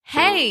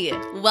Hey,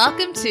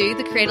 welcome to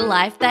the Create a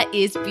Life That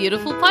Is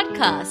Beautiful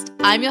podcast.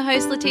 I'm your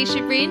host,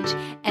 Letitia Ringe,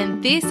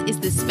 and this is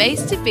the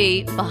space to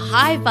be for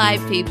high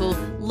vibe people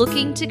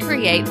looking to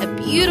create a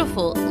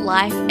beautiful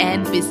life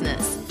and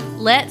business.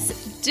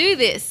 Let's do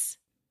this.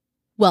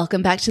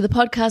 Welcome back to the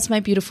podcast, my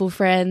beautiful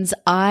friends.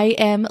 I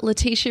am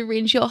Letitia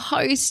Ringe, your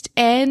host,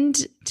 and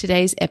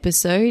today's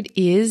episode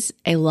is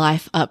a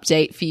life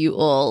update for you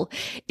all.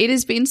 It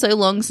has been so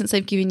long since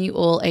I've given you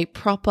all a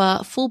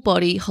proper, full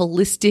body,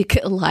 holistic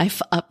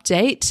life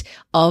update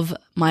of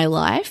my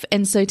life.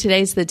 And so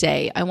today's the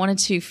day. I wanted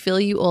to fill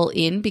you all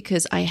in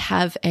because I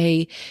have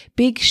a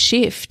big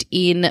shift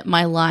in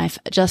my life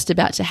just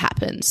about to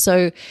happen.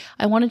 So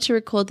I wanted to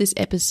record this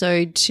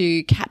episode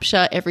to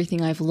capture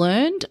everything I've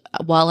learned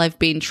while I've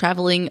been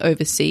traveling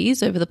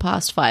overseas over the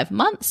past 5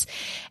 months,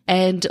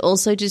 and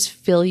also just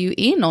fill you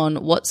in on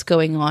what's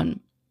going on.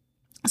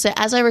 So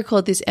as I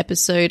record this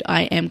episode,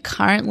 I am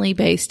currently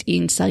based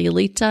in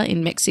Sayulita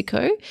in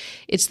Mexico.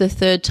 It's the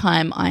third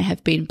time I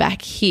have been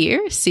back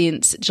here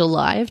since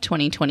July of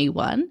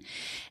 2021.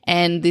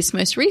 And this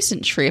most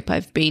recent trip,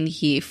 I've been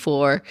here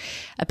for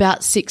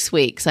about 6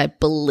 weeks, I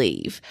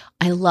believe.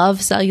 I love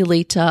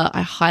Sayulita.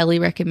 I highly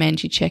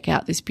recommend you check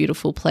out this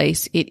beautiful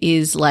place. It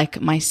is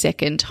like my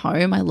second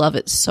home. I love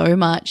it so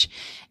much.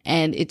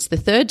 And it's the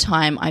third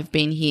time I've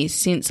been here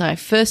since I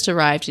first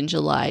arrived in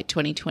July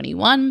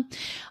 2021.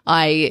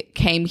 I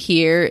came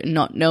here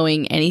not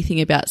knowing anything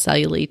about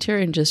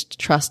Sayulita and just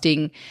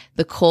trusting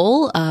the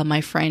call. My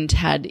friend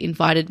had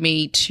invited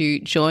me to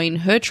join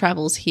her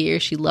travels here.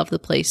 She loved the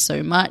place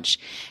so much,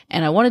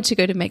 and I wanted to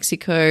go to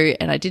Mexico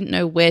and I didn't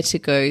know where to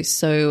go.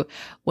 So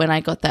when I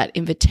got that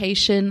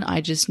invitation,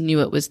 I just knew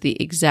it was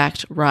the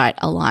exact right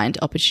aligned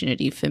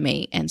opportunity for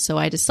me. And so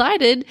I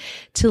decided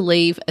to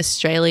leave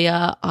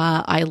Australia.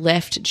 I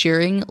left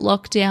during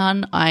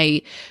lockdown.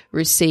 I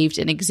received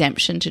an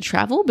exemption to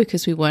travel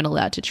because we weren't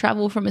allowed to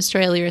travel from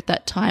Australia at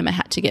that time. I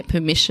had to get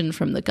permission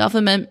from the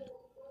government.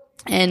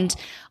 And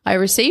I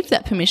received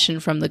that permission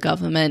from the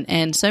government.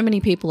 And so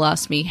many people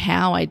asked me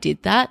how I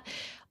did that.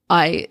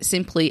 I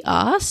simply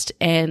asked,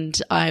 and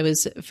I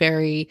was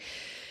very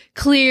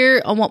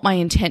clear on what my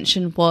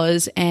intention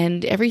was,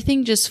 and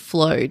everything just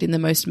flowed in the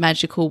most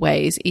magical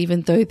ways,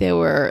 even though there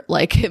were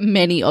like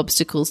many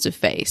obstacles to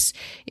face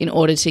in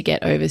order to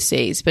get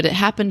overseas. But it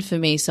happened for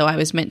me, so I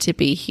was meant to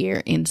be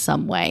here in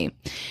some way.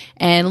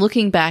 And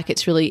looking back,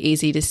 it's really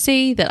easy to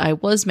see that I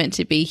was meant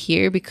to be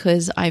here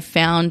because I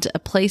found a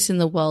place in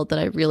the world that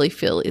I really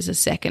feel is a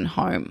second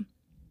home.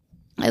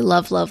 I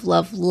love, love,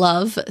 love,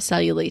 love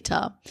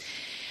Sayulita.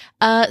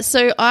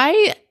 So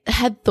I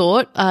had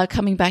thought,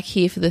 coming back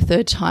here for the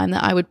third time,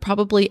 that I would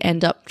probably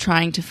end up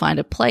trying to find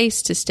a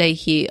place to stay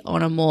here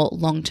on a more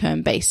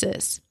long-term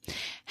basis.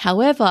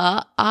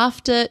 However,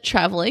 after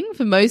traveling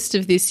for most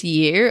of this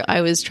year,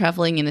 I was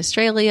traveling in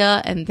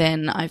Australia and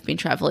then I've been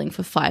traveling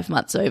for 5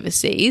 months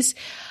overseas.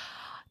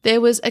 There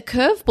was a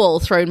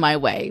curveball thrown my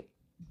way.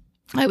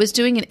 I was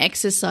doing an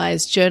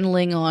exercise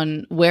journaling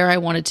on where I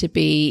wanted to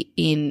be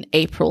in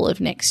April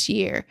of next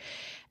year.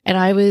 And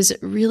I was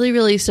really,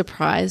 really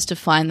surprised to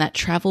find that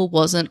travel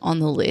wasn't on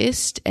the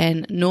list,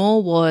 and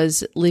nor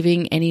was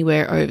living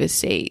anywhere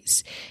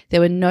overseas. There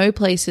were no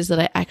places that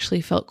I actually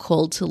felt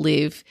called to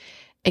live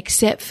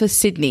except for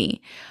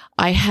Sydney.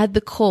 I had the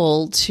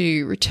call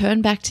to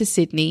return back to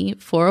Sydney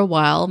for a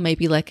while,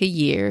 maybe like a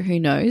year, who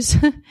knows,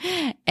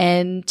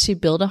 and to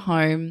build a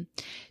home,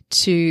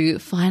 to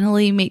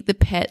finally meet the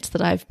pets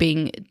that I've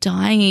been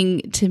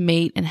dying to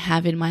meet and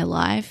have in my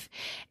life,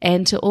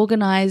 and to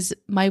organize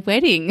my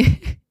wedding.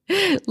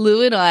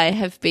 Lou and I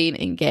have been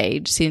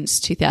engaged since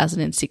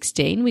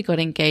 2016. We got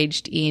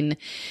engaged in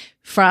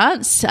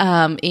France,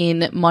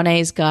 in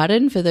Monet's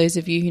garden. For those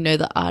of you who know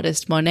the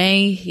artist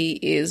Monet, he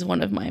is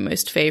one of my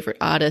most favorite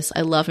artists.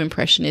 I love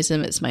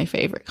Impressionism. It's my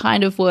favorite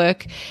kind of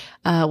work.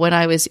 When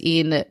I was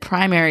in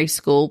primary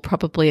school,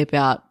 probably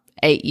about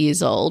 8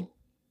 years old,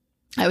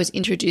 I was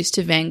introduced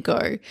to Van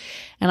Gogh,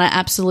 and I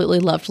absolutely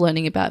loved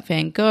learning about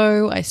Van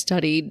Gogh. I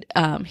studied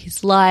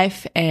his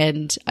life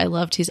and I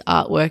loved his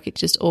artwork. It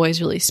just always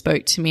really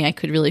spoke to me. I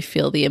could really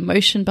feel the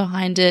emotion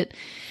behind it,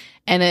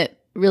 and it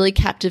really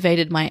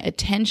captivated my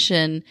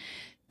attention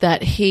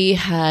that he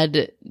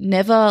had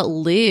never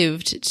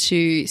lived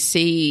to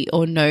see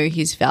or know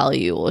his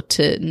value or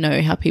to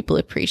know how people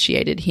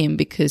appreciated him,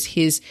 because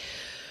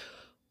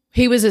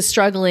he was a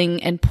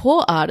struggling and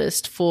poor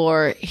artist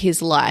for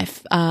his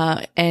life,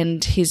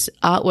 and his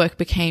artwork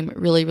became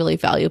really, really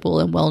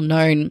valuable and well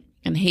known,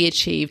 and he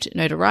achieved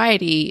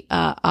notoriety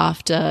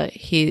after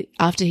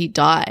he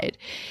died.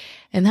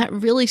 And that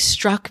really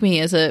struck me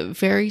as a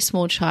very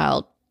small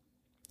child,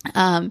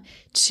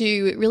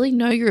 to really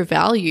know your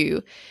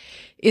value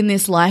in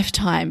this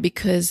lifetime,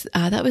 because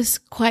that was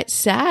quite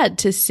sad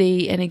to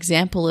see an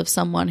example of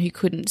someone who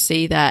couldn't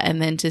see that,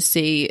 and then to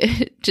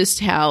see just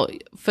how,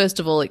 first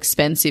of all,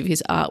 expensive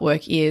his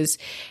artwork is,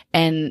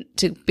 and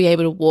to be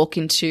able to walk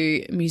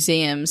into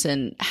museums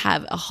and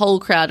have a whole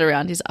crowd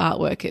around his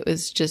artwork. It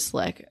was just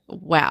like,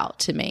 wow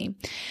to me.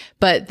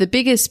 But the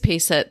biggest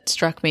piece that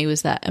struck me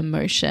was that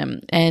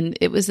emotion. And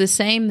it was the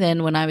same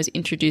then when I was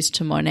introduced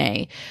to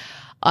Monet.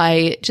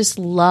 I just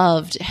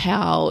loved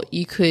how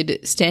you could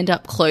stand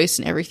up close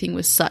and everything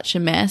was such a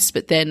mess,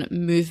 but then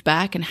move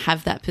back and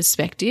have that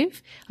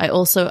perspective. I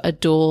also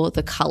adore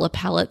the color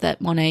palette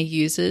that Monet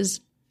uses.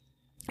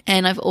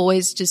 And I've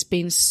always just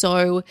been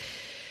so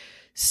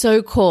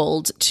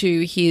called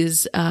to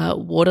his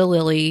water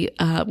lily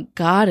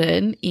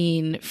garden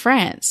in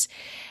France.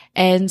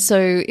 And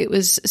so it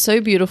was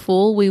so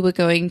beautiful. We were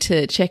going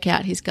to check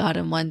out his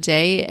garden one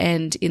day,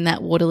 and in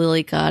that water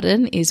lily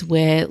garden is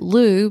where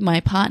Lou, my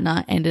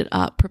partner, ended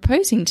up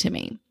proposing to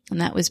me. And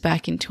that was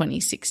back in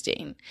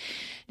 2016.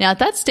 Now, at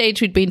that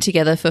stage, we'd been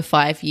together for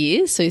 5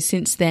 years. So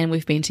since then,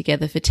 we've been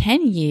together for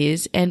 10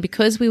 years. And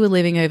because we were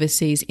living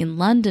overseas in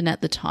London at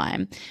the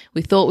time,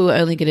 we thought we were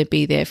only going to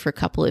be there for a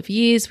couple of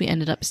years. We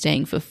ended up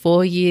staying for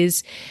 4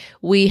 years.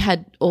 We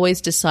had always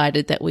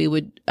decided that we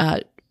would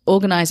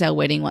organize our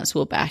wedding once we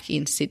were back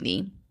in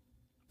Sydney.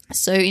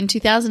 So in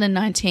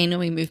 2019, when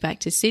we moved back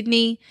to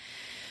Sydney,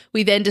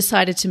 we then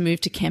decided to move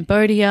to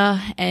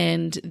Cambodia,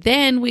 and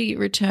then we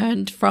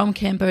returned from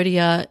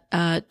Cambodia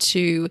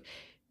to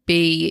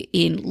be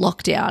in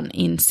lockdown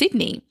in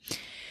Sydney.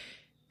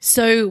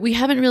 So we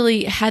haven't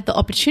really had the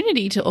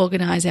opportunity to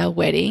organize our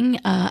wedding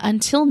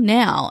until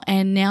now,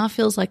 and now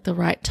feels like the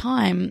right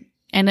time.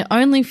 And it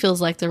only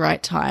feels like the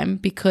right time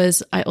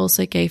because I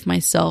also gave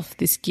myself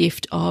this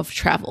gift of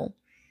travel.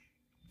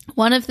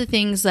 One of the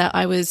things that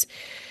I was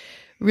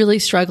really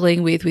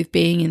struggling with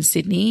being in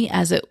Sydney,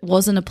 as it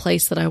wasn't a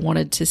place that I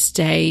wanted to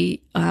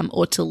stay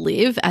or to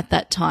live at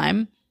that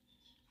time,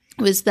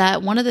 was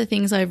that one of the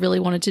things I really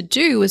wanted to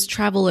do was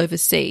travel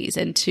overseas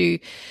and to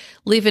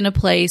live in a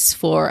place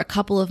for a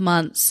couple of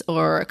months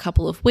or a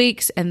couple of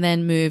weeks and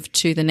then move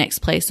to the next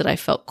place that I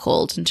felt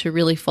called, and to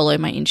really follow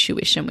my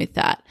intuition with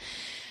that.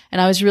 And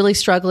I was really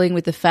struggling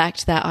with the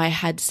fact that I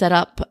had set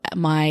up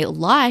my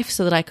life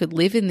so that I could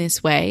live in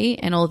this way.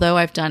 And although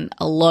I've done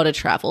a lot of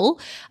travel,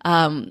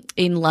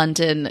 in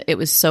London, it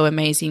was so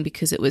amazing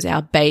because it was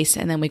our base,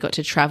 and then we got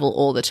to travel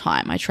all the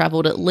time. I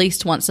traveled at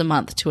least once a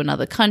month to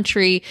another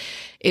country.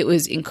 It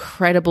was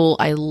incredible.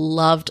 I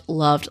loved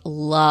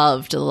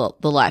the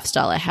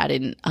lifestyle I had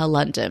in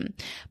London.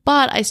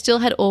 But I still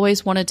had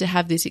always wanted to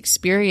have this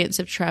experience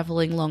of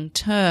traveling long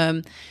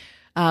term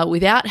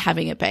without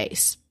having a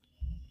base,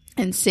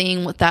 and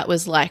seeing what that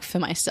was like for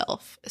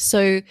myself.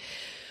 So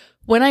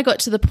when I got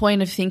to the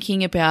point of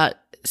thinking about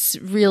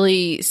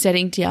really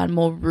setting down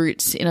more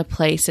roots in a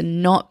place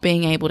and not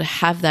being able to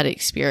have that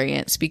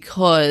experience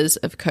because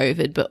of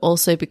COVID, but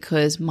also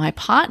because my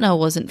partner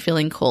wasn't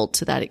feeling called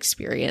to that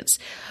experience,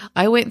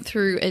 I went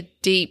through a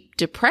deep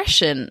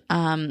depression,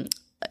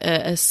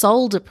 a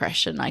soul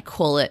depression, I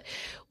call it,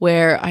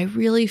 where I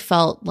really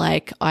felt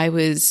like I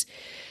was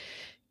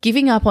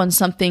giving up on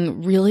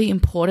something really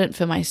important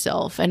for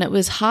myself. And it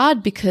was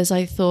hard because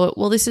I thought,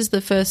 well, this is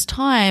the first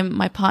time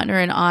my partner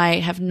and I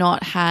have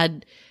not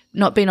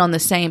been on the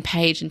same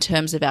page in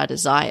terms of our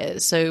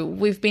desires. So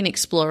we've been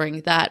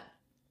exploring that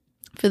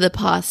for the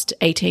past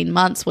 18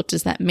 months. What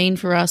does that mean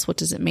for us? What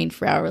does it mean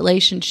for our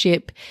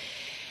relationship?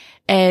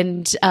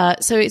 And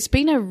so it's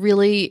been a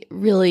really,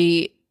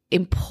 really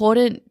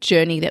important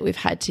journey that we've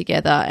had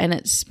together. And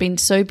it's been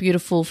so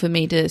beautiful for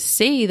me to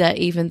see that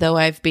even though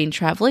I've been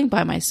traveling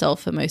by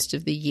myself for most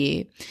of the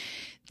year,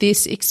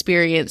 this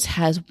experience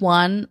has,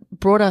 one,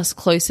 brought us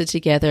closer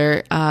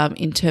together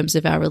in terms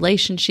of our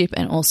relationship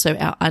and also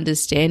our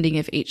understanding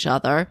of each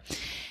other.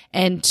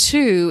 And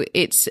two,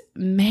 it's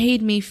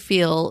made me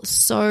feel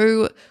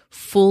so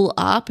full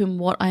up in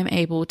what I'm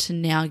able to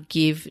now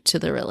give to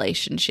the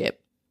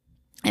relationship.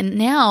 And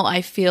now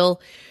I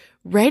feel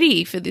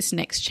ready for this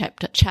next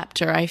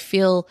chapter. I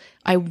feel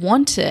I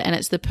want it, and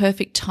it's the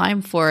perfect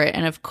time for it.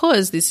 And of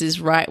course, this is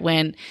right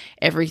when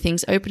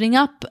everything's opening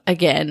up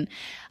again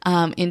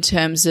in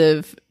terms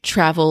of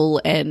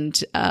travel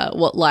and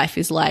what life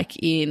is like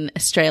in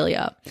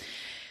Australia.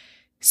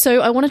 So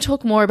I want to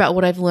talk more about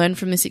what I've learned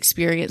from this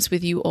experience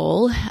with you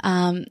all.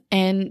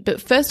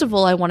 But first of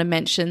all, I want to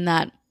mention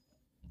that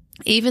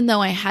even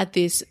though I had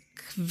this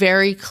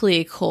very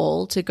clear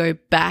call to go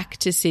back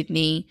to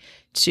Sydney,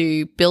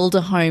 to build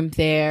a home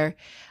there,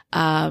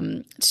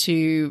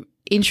 to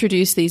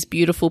introduce these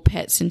beautiful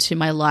pets into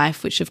my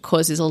life, which of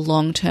course is a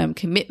long-term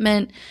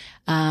commitment,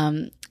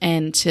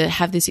 and to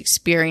have this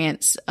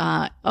experience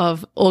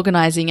of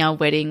organizing our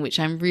wedding, which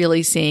I'm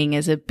really seeing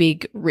as a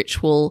big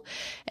ritual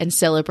and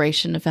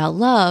celebration of our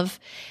love.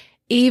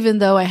 Even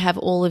though I have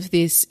all of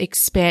this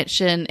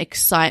expansion,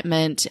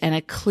 excitement, and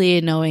a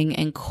clear knowing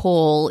and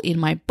call in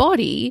my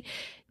body,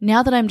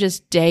 now that I'm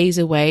just days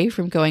away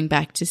from going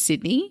back to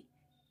Sydney,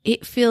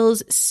 it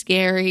feels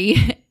scary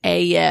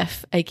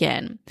AF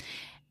again.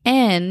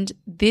 And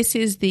this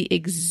is the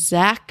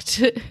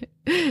exact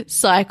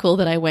cycle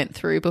that I went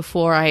through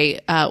before I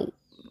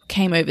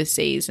came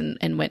overseas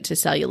and went to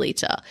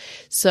Cellulita.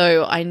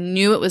 So I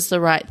knew it was the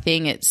right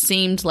thing. It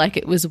seemed like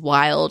it was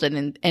wild.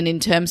 And in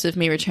terms of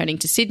me returning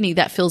to Sydney,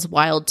 that feels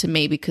wild to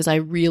me because I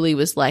really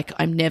was like,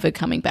 I'm never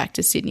coming back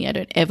to Sydney. I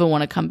don't ever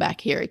want to come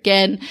back here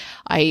again.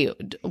 I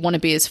want to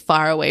be as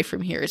far away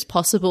from here as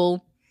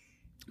possible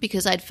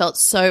because I'd felt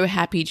so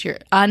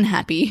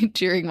unhappy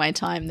during my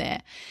time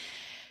there.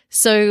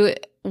 So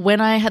when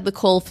I had the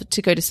call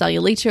to go to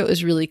Cellulita, it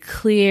was really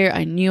clear.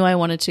 I knew I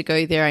wanted to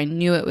go there. I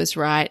knew it was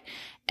right.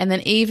 And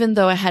then even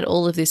though I had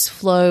all of this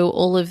flow,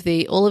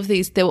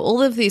 there were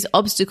all of these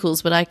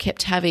obstacles, but I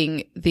kept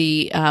having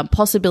the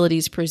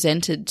possibilities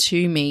presented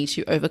to me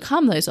to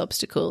overcome those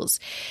obstacles.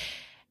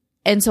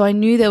 And so I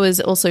knew there was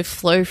also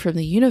flow from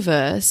the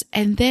universe.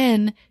 And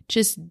then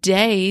just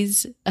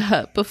days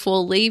before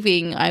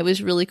leaving, I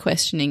was really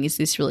questioning, is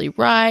this really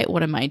right?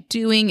 What am I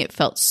doing? It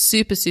felt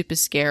super, super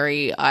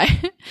scary.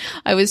 I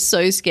was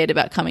so scared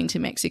about coming to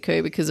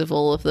Mexico because of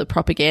all of the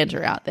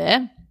propaganda out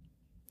there.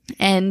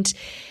 And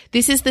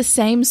this is the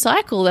same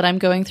cycle that I'm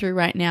going through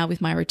right now with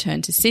my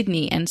return to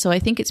Sydney. And so I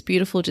think it's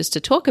beautiful just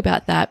to talk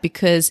about that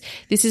because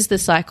this is the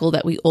cycle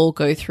that we all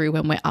go through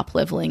when we're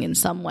up-leveling in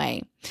some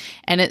way.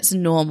 And it's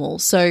normal.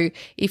 So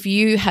if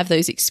you have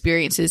those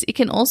experiences, it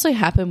can also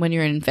happen when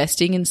you're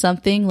investing in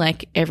something.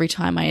 Like every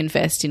time I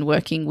invest in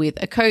working with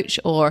a coach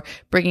or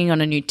bringing on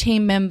a new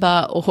team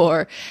member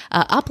or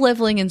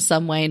up-leveling in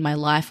some way in my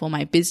life or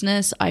my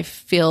business, I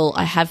feel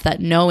I have that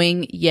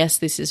knowing, yes,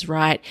 this is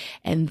right.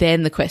 And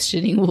then the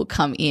questioning will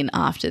come in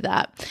after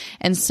that.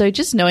 And so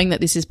just knowing that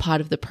this is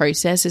part of the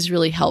process has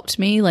really helped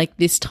me. Like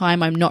this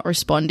time I'm not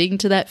responding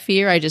to that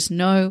fear. I just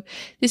know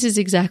this is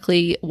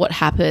exactly what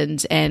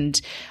happened and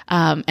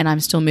I'm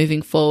still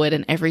moving forward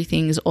and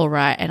everything's all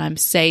right and I'm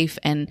safe.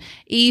 And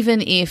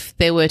even if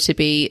there were to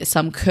be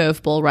some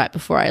curveball right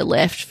before I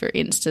left, for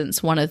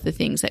instance, one of the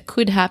things that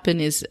could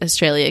happen is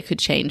Australia could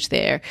change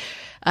their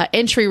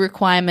entry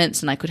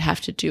requirements and I could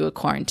have to do a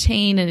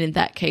quarantine. And in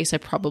that case, I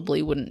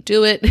probably wouldn't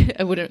do it.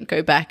 I wouldn't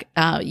go back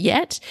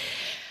yet.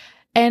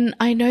 And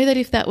I know that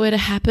if that were to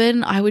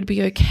happen, I would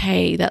be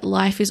okay, that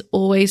life is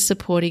always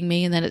supporting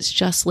me and that it's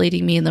just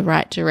leading me in the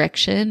right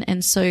direction.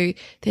 And so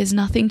there's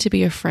nothing to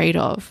be afraid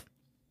of.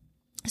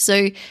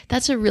 So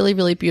that's a really,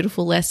 really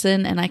beautiful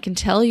lesson. And I can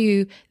tell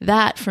you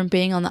that from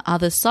being on the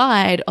other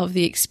side of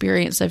the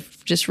experience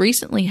I've just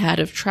recently had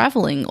of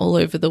traveling all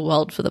over the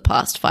world for the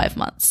past 5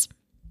 months.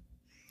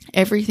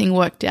 Everything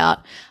worked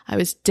out. I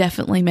was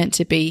definitely meant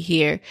to be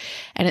here.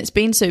 And it's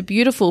been so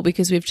beautiful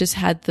because we've just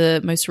had the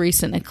most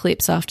recent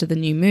eclipse after the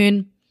new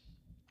moon.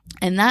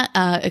 And that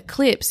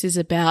eclipse is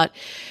about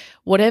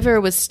whatever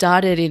was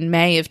started in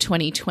May of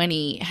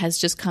 2020 has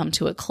just come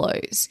to a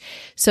close.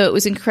 So it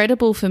was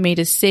incredible for me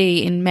to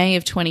see in May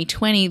of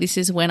 2020, this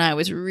is when I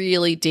was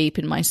really deep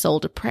in my soul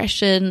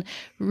depression,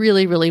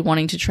 really, really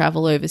wanting to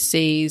travel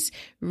overseas,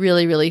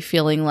 really, really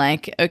feeling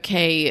like,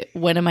 okay,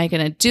 when am I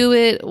going to do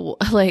it?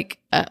 Like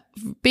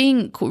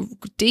being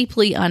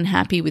deeply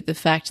unhappy with the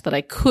fact that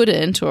I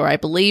couldn't, or I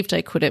believed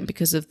I couldn't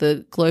because of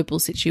the global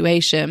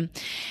situation.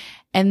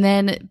 And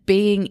then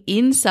being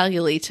in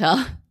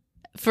Cellulita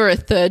for a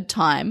third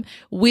time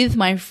with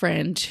my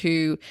friend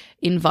who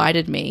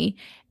invited me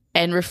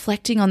and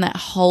reflecting on that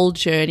whole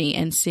journey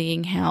and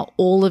seeing how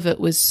all of it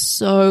was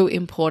so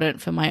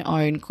important for my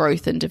own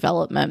growth and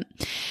development.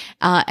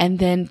 And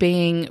then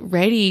being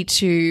ready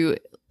to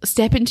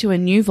step into a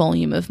new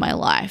volume of my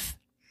life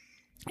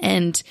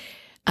and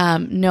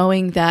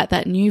knowing that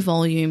that new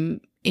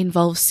volume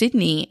involves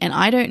Sydney. And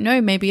I don't know,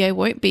 maybe I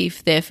won't be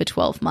there for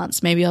 12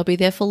 months. Maybe I'll be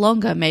there for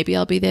longer. Maybe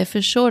I'll be there for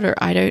shorter.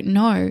 I don't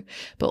know.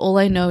 But all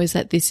I know is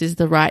that this is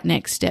the right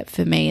next step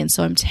for me. And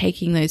so I'm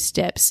taking those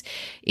steps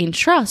in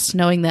trust,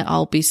 knowing that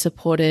I'll be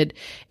supported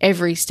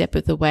every step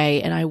of the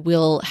way. And I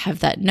will have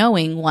that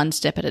knowing one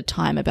step at a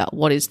time about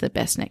what is the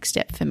best next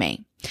step for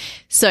me.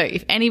 So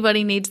if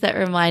anybody needs that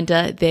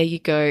reminder, there you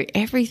go.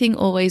 Everything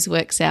always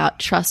works out.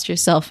 Trust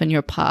yourself and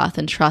your path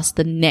and trust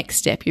the next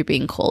step you're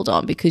being called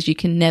on because you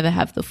can never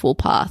have the full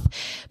path,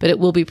 but it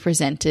will be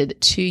presented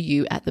to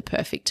you at the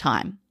perfect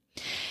time.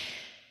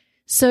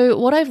 So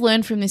what I've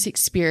learned from this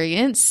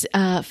experience,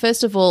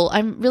 first of all,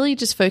 I'm really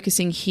just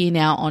focusing here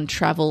now on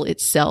travel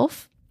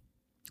itself,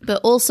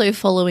 but also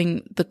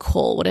following the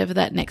call, whatever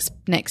that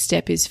next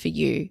step is for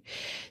you.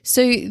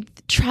 So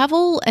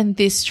travel and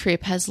this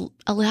trip has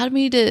allowed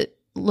me to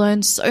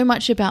learn so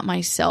much about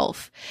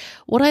myself.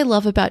 What I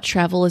love about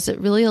travel is it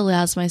really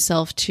allows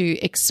myself to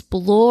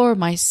explore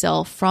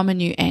myself from a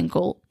new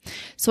angle.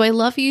 So I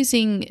love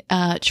using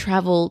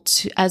travel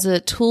as a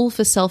tool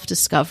for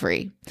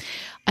self-discovery.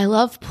 I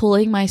love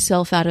pulling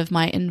myself out of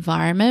my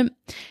environment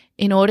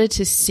in order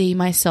to see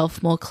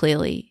myself more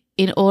clearly,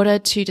 in order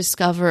to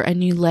discover a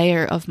new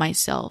layer of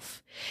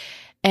myself.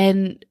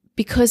 And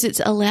because it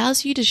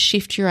allows you to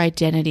shift your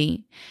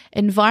identity.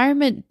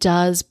 Environment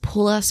does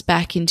pull us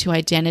back into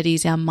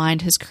identities our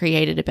mind has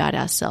created about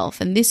ourselves.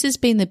 And this has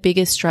been the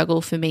biggest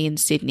struggle for me in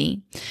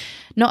Sydney.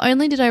 not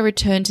only did I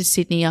return to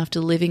Sydney after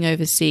living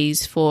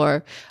overseas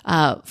for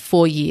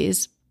 4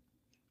 years,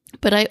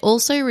 but I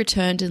also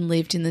returned and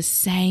lived in the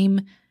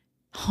same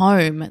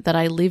home that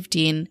I lived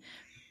in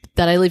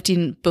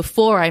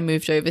before I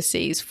moved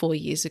overseas 4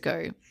 years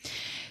ago.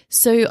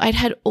 So I'd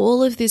had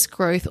all of this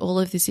growth, all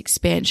of this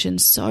expansion.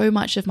 So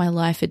much of my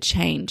life had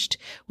changed.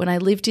 When I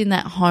lived in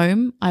that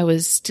home, I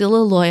was still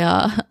a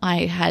lawyer.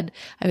 I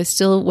was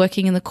still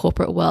working in the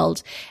corporate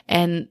world,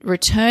 and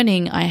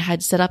returning, I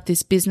had set up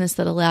this business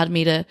that allowed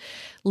me to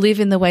live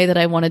in the way that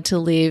I wanted to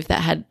live,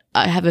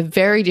 I have a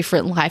very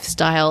different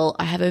lifestyle.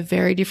 I have a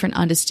very different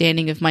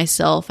understanding of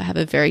myself. I have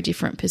a very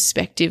different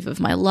perspective of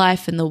my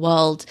life and the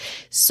world.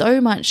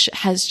 So much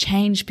has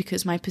changed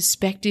because my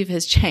perspective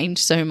has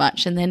changed so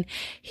much. And then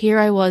here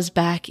I was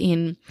back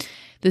in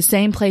the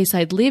same place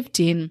I'd lived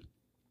in.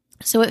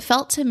 So it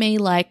felt to me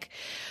like,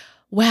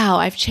 wow,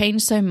 I've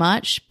changed so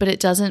much, but it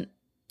doesn't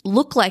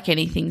look like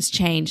anything's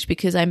changed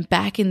because I'm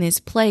back in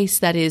this place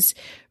that is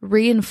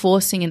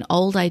reinforcing an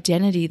old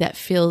identity that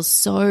feels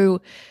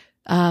so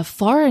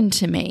foreign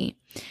to me.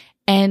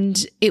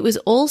 And it was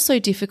also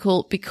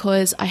difficult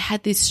because I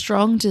had this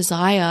strong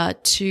desire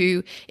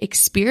to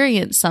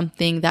experience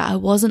something that I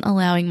wasn't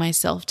allowing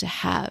myself to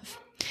have.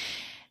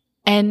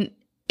 And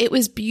it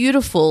was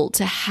beautiful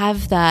to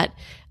have that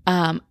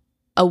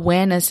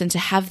awareness and to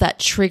have that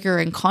trigger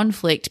and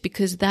conflict,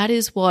 because that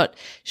is what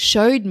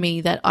showed me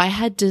that I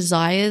had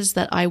desires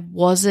that I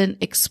wasn't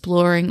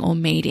exploring or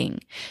meeting.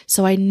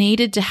 So I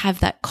needed to have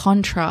that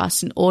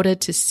contrast in order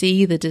to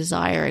see the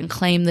desire and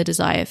claim the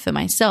desire for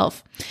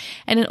myself.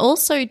 And it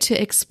also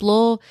to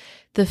explore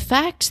the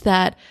fact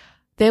that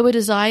there were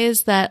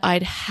desires that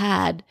I'd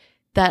had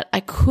that I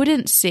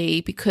couldn't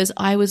see because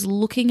I was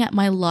looking at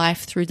my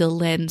life through the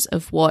lens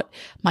of what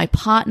my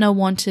partner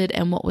wanted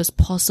and what was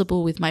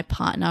possible with my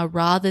partner,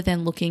 rather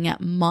than looking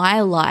at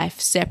my life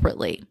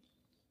separately.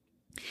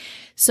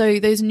 So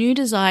those new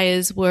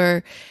desires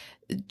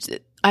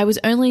I was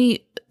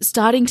only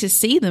starting to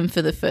see them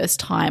for the first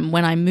time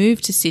when I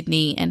moved to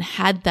Sydney and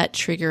had that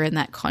trigger and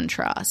that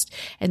contrast.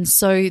 And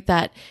so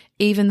that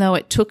even though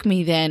it took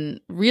me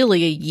then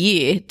really a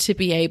year to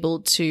be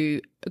able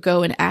to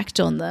go and act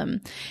on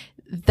them,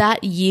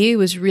 that year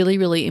was really,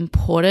 really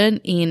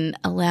important in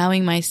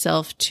allowing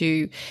myself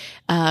to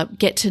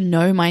get to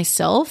know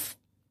myself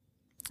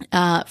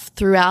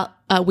without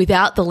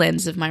the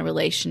lens of my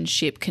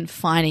relationship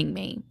confining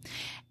me.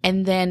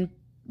 And then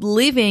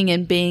living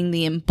and being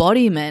the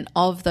embodiment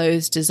of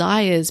those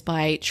desires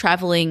by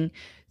traveling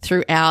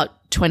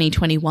throughout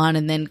 2021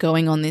 and then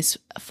going on this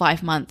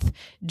 5-month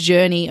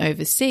journey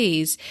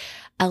overseas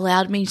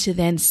allowed me to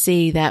then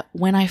see that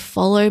when I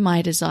follow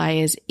my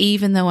desires,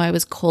 even though I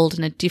was called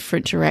in a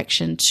different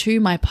direction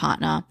to my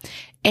partner,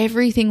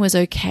 everything was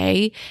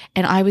okay,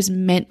 and I was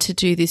meant to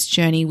do this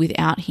journey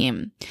without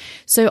him.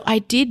 So I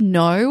did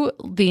know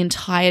the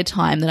entire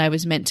time that I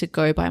was meant to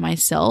go by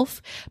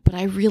myself, but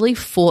I really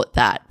fought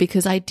that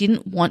because I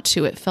didn't want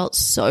to. It felt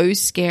so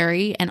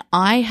scary, and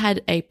I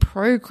had a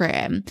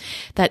program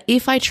that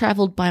if I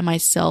traveled by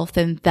myself,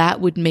 then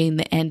that would mean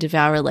the end of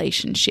our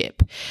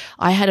relationship.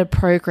 I had a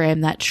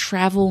program that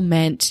travel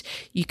meant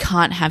you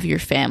can't have your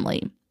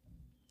family.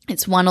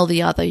 It's one or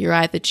the other. You're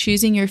either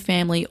choosing your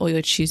family or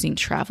you're choosing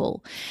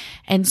travel.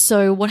 And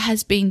so what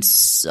has been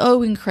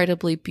so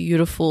incredibly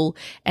beautiful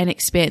and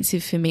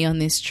expansive for me on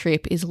this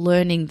trip is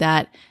learning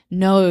that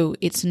no,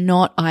 it's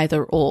not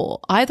either or.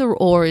 Either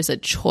or is a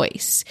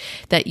choice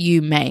that you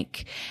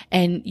make,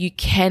 and you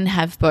can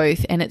have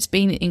both. And it's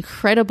been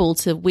incredible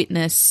to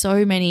witness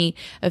so many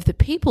of the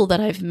people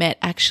that I've met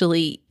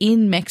actually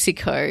in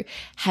Mexico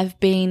have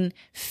been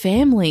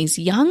families,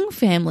 young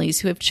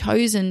families who have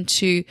chosen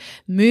to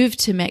move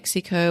to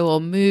Mexico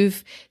or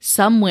move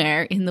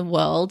somewhere in the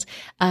world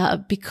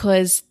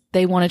because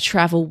they want to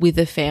travel with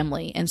a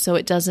family. And so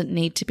it doesn't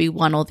need to be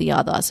one or the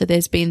other. So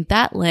there's been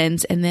that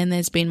lens. And then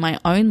there's been my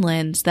own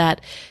lens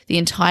that the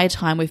entire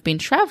time we've been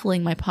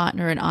traveling, my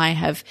partner and I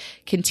have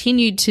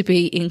continued to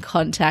be in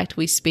contact.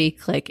 We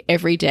speak like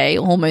every day,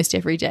 almost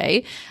every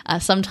day.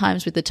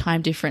 Sometimes with the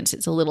time difference,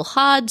 it's a little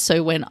hard.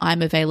 So when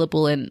I'm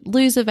available and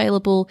Lou's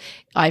available,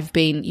 I've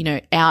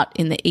been, out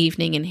in the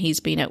evening and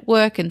he's been at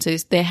work. And so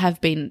there have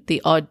been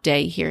the odd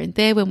day here and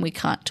there when we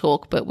can't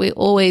talk, but we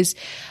always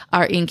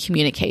are in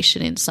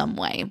communication in some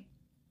way.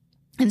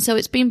 And so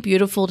it's been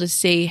beautiful to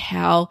see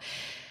how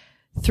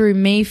through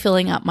me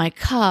filling up my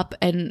cup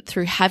and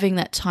through having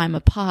that time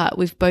apart,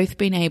 we've both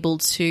been able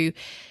to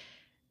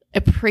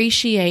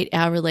appreciate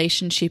our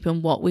relationship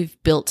and what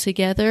we've built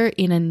together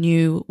in a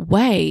new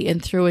way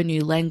and through a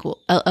new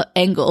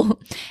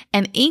angle.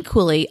 And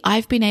equally,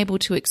 I've been able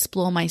to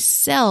explore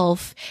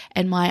myself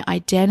and my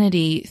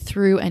identity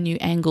through a new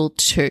angle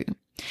too.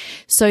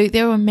 So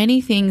there were many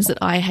things that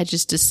I had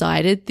just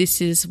decided this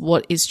is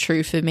what is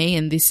true for me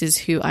and this is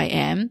who I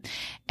am.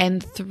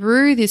 And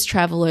through this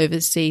travel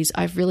overseas,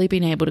 I've really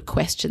been able to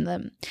question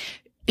them.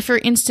 For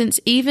instance,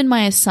 even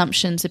my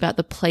assumptions about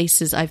the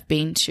places I've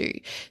been to.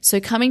 So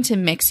coming to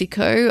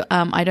Mexico,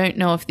 I don't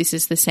know if this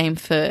is the same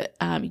for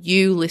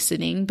you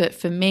listening, but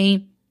for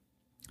me,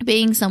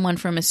 being someone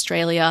from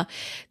Australia,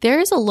 there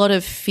is a lot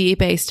of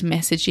fear-based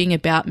messaging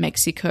about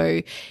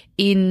Mexico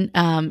in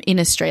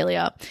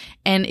Australia,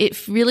 and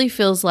it really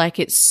feels like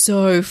it's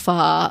so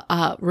far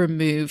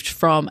removed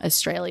from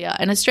Australia.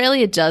 And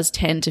Australia does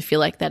tend to feel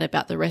like that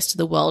about the rest of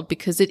the world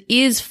because it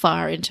is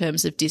far in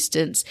terms of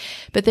distance,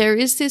 but there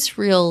is this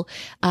real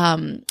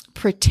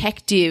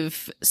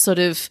protective sort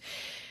of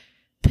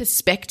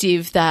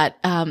perspective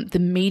that the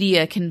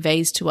media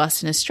conveys to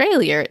us in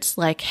Australia. It's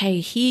like, hey,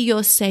 here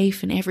you're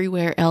safe and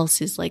everywhere else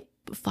is like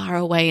far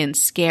away and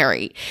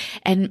scary.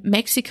 And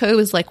Mexico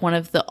is like one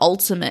of the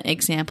ultimate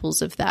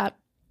examples of that.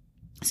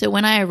 So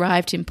when I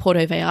arrived in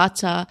Puerto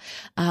Vallarta,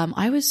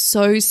 I was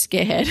so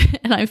scared,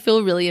 and I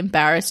feel really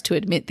embarrassed to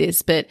admit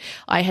this, but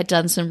I had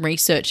done some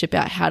research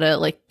about how to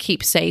like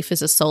keep safe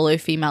as a solo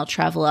female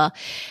traveler.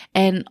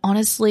 And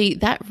honestly,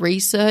 that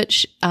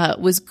research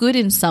was good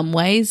in some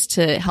ways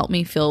to help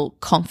me feel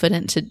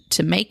confident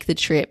to make the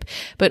trip,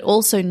 but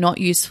also not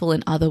useful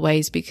in other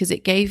ways because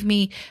it gave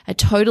me a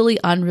totally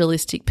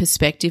unrealistic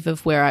perspective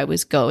of where I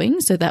was going,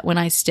 so that when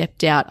I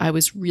stepped out, I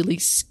was really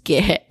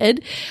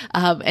scared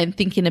and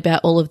thinking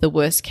about all of the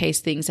worst case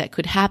things that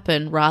could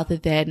happen rather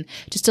than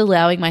just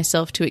allowing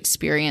myself to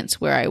experience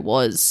where I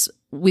was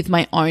with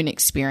my own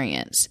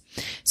experience.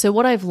 So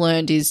what I've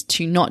learned is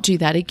to not do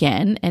that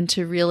again and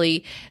to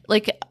really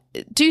like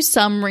do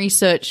some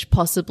research,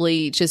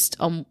 possibly just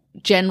on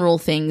general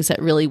things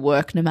that really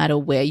work no matter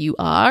where you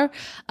are.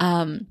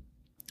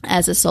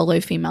 As a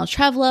solo female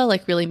traveler,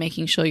 like really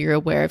making sure you're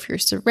aware of your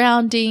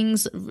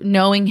surroundings,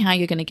 knowing how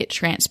you're going to get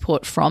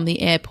transport from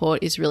the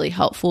airport is really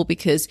helpful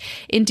because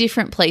in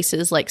different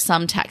places, like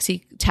some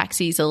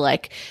taxis are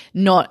like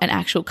not an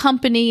actual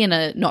company and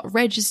are not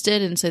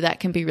registered. And so that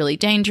can be really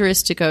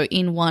dangerous to go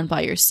in one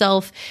by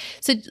yourself.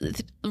 So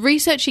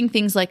researching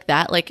things like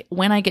that, like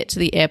when I get to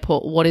the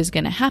airport, what is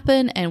going to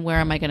happen and where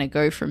am I going to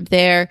go from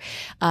there,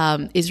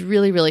 is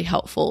really, really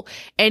helpful.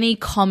 Any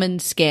common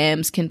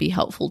scams can be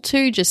helpful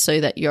too, just so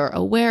that you're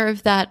aware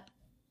of that.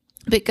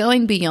 But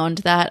going beyond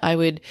that, I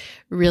would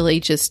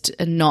really just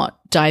not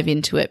dive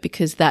into it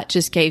because that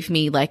just gave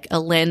me like a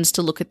lens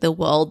to look at the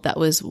world that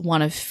was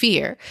one of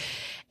fear.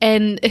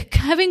 And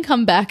having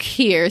come back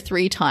here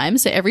 3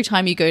 times, so every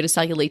time you go to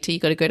Sayulita, you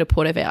got to go to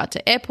Puerto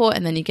Vallarta Airport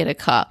and then you get a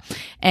car.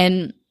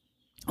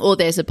 Or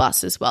there's a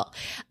bus as well.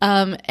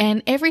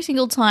 And every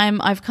single time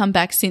I've come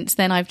back since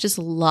then, I've just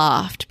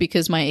laughed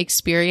because my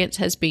experience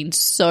has been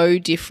so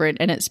different,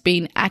 and it's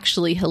been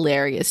actually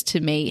hilarious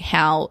to me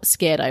how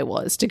scared I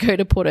was to go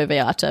to Puerto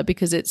Vallarta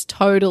because it's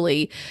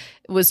totally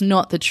was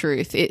not the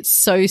truth. It's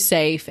so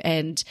safe,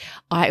 and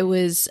I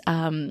was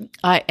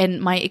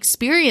and my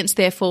experience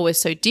therefore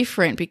was so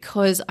different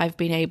because I've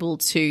been able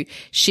to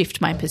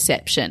shift my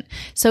perception.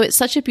 So it's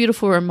such a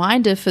beautiful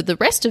reminder for the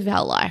rest of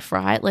our life,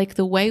 right? Like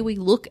the way we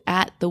look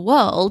at the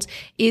world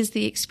is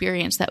the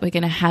experience that we're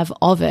going to have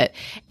of it.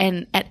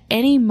 And at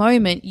any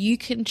moment you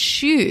can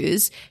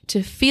choose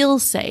to feel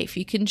safe.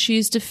 You can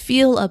choose to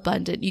feel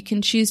abundant. You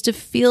can choose to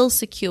feel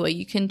secure.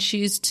 You can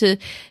choose to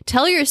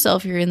tell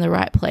yourself you're in the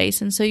right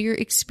place. And so your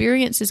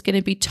experience is going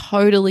to be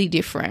totally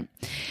different.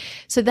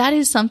 So that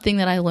is something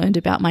that I learned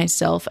about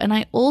myself. And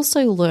I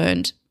also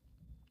learned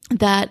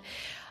that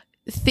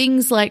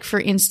things like, for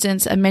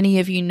instance, and many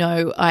of you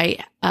know,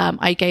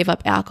 I gave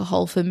up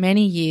alcohol for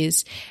many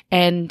years,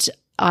 and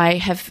I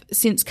have,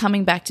 since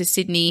coming back to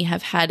Sydney,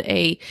 have had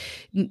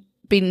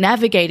been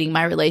navigating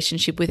my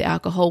relationship with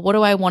alcohol. What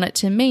do I want it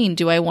to mean?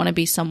 Do I want to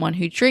be someone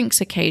who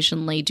drinks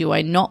occasionally? Do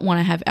I not want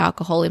to have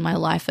alcohol in my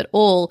life at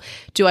all?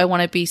 Do I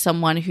want to be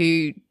someone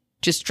who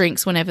just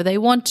drinks whenever they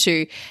want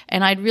to?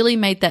 And I'd really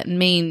made that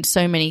mean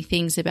so many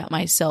things about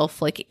myself,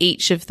 like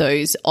each of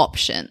those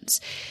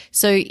options.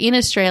 So in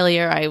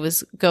Australia, I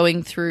was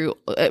going through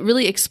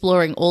really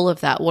exploring all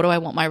of that. What do I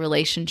want my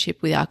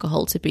relationship with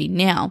alcohol to be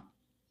now?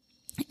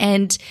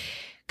 And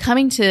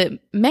coming to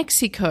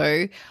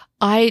Mexico,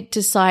 I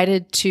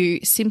decided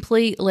to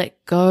simply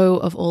let go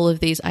of all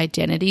of these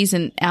identities,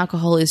 and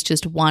alcohol is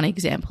just one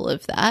example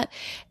of that,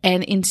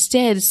 and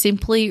instead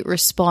simply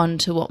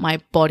respond to what my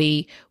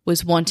body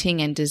was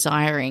wanting and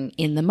desiring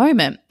in the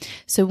moment.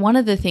 So one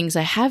of the things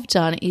I have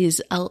done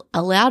is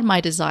allowed my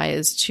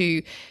desires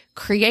to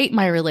create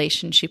my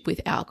relationship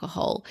with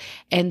alcohol.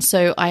 And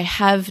so I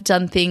have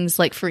done things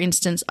like, for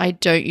instance, I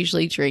don't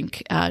usually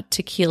drink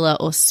tequila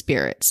or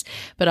spirits,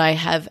 but I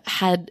have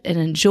had and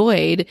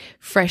enjoyed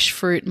fresh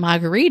fruit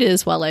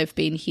margaritas while I've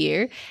been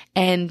here,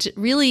 and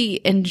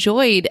really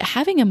enjoyed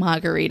having a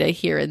margarita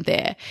here and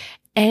there.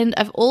 And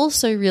I've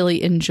also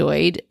really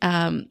enjoyed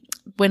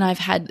when I've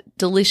had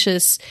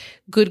delicious,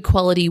 good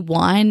quality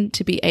wine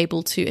to be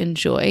able to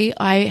enjoy.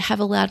 I have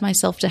allowed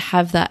myself to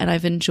have that, and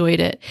I've enjoyed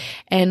it.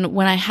 And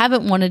when I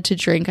haven't wanted to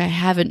drink, I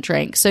haven't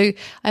drank. So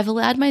I've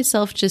allowed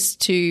myself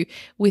just to,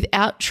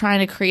 without trying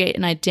to create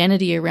an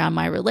identity around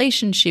my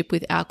relationship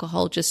with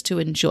alcohol, just to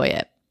enjoy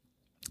it.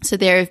 So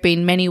there have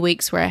been many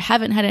weeks where I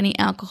haven't had any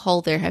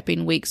alcohol. There have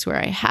been weeks where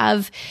I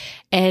have,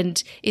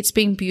 and it's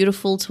been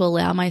beautiful to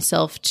allow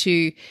myself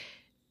to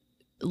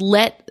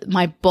let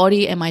my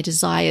body and my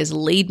desires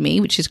lead me,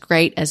 which is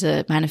great as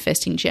a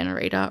manifesting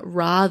generator,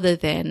 rather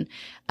than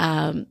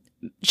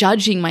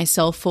judging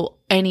myself for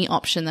any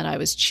option that I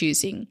was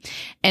choosing,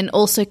 and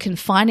also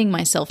confining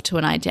myself to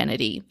an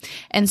identity.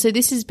 And so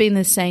this has been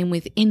the same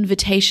with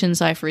invitations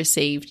I've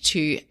received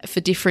for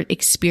different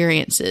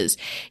experiences.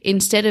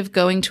 Instead of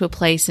going to a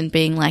place and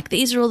being like,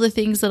 these are all the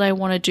things that I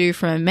want to do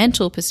from a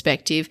mental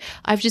perspective,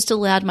 I've just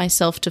allowed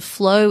myself to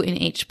flow in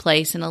each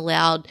place and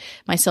allowed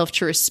myself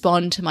to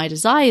respond to my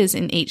desires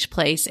in each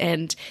place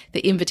and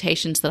the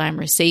invitations that I'm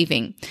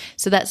receiving.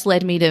 So that's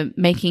led me to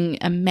making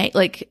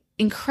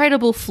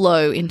incredible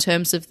flow in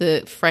terms of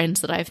the friends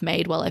that I've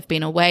made while I've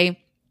been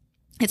away.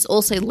 It's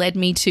also led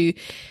me to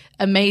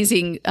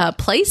amazing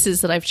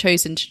places that I've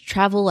chosen to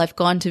travel. I've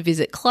gone to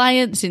visit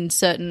clients in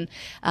certain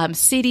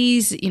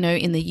cities,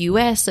 in the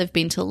US. I've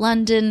been to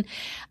London.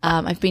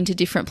 I've been to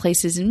different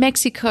places in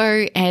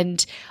Mexico,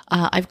 and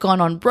I've gone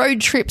on road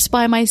trips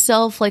by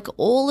myself. Like,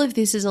 all of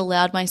this has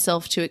allowed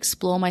myself to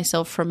explore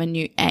myself from a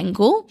new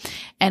angle,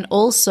 and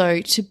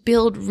also to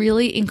build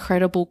really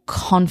incredible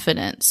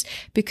confidence,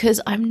 because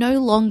I'm no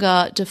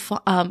longer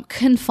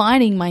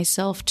confining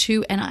myself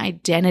to an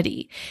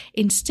identity.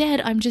 Instead,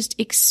 I'm just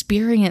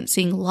experiencing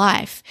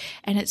life,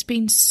 and it's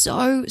been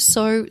so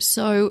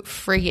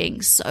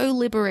freeing, so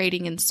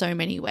liberating in so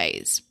many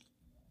ways.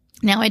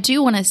 Now, I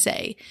do want to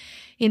say,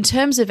 in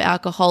terms of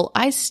alcohol,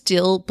 I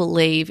still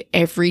believe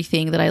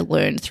everything that I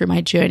learned through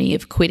my journey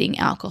of quitting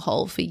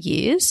alcohol for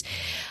years.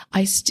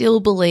 I still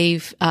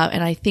believe,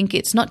 and I think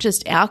it's not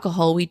just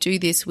alcohol. We do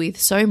this with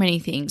so many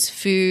things: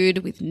 food,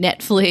 with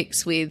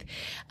Netflix, with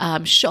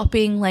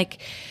shopping.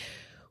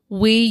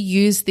 We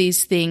use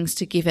these things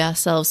to give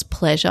ourselves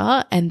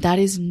pleasure, and that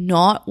is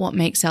not what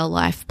makes our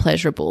life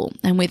pleasurable.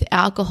 And with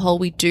alcohol,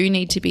 we do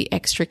need to be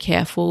extra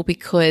careful,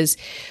 because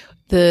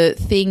the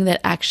thing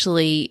that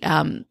actually,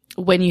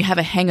 when you have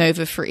a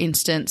hangover, for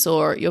instance,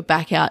 or you're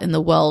back out in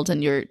the world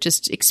and you're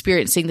just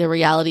experiencing the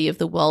reality of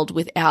the world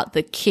without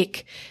the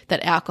kick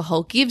that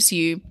alcohol gives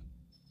you,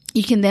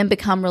 you can then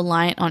become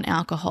reliant on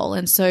alcohol.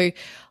 And so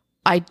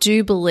I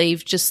do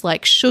believe, just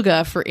like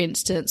sugar, for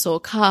instance, or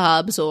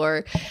carbs,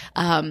 or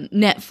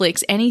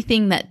Netflix,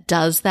 anything that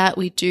does that,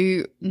 we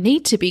do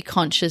need to be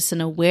conscious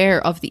and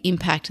aware of the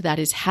impact that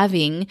is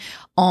having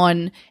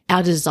on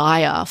our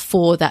desire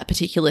for that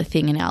particular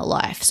thing in our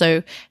life.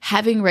 So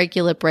having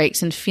regular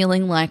breaks and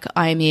feeling like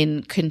I'm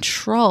in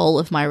control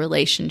of my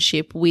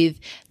relationship with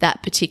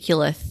that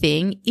particular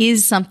thing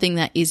is something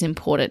that is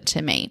important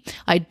to me.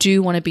 I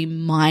do want to be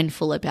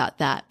mindful about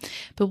that.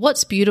 But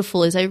what's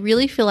beautiful is I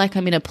really feel like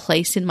I'm in a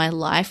place in my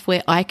life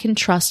where I can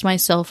trust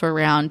myself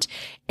around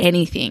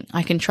anything.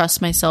 I can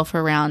trust myself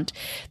around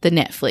the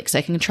Netflix.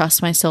 I can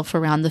trust myself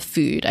around the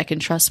food. I can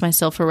trust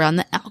myself around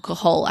the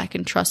alcohol. I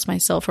can trust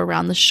myself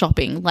around the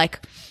shopping.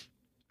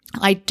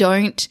 I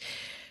don't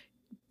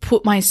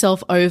put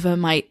myself over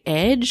my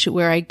edge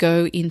where I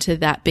go into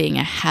that being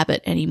a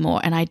habit anymore.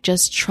 And I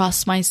just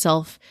trust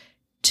myself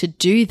to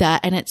do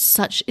that. And it's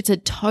a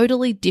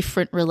totally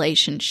different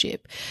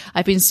relationship.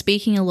 I've been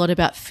speaking a lot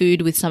about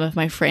food with some of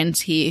my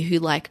friends here who,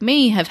 like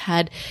me, have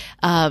had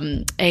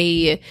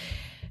a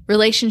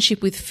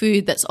relationship with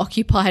food that's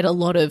occupied a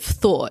lot of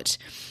thought.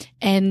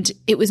 And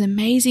it was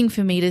amazing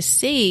for me to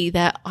see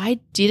that I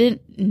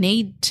didn't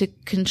need to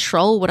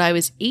control what I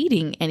was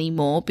eating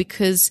anymore,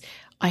 because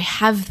I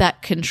have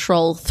that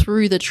control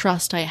through the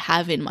trust I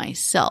have in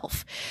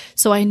myself.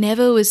 So I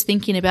never was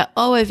thinking about,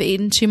 I've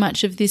eaten too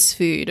much of this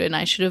food and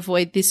I should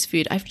avoid this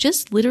food. I've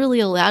just literally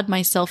allowed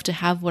myself to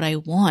have what I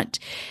want.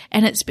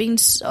 And it's been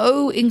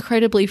so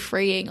incredibly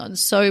freeing on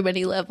so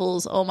many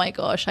levels. Oh my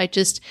gosh. I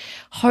just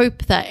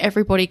hope that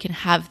everybody can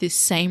have this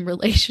same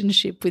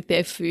relationship with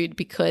their food,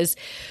 because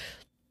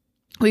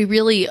we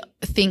really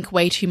think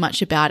way too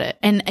much about it.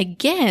 And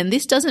again,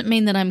 this doesn't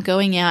mean that I'm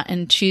going out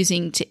and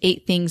choosing to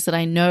eat things that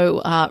I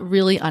know are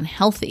really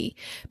unhealthy.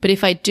 But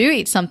if I do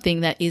eat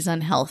something that is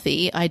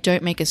unhealthy, I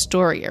don't make a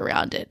story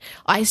around it.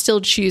 I still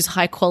choose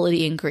high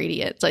quality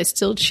ingredients. I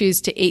still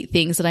choose to eat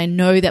things that I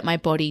know that my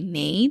body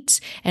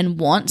needs and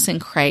wants and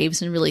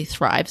craves and really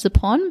thrives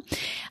upon.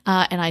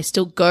 And I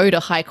still go to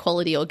high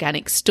quality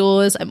organic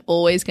stores. I'm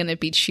always going to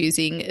be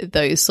choosing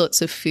those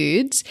sorts of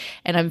foods.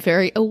 And I'm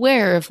very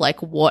aware of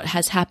what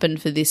has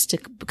happened for this to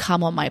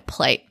come on my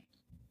plate.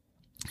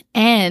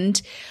 And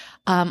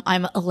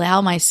I'm allow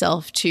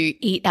myself to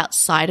eat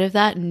outside of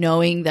that,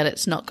 knowing that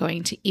it's not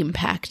going to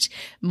impact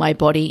my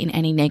body in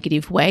any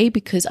negative way,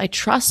 because I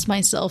trust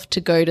myself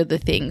to go to the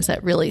things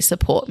that really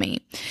support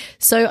me.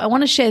 So I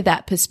want to share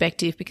that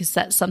perspective, because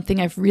that's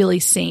something I've really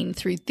seen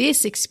through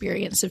this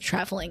experience of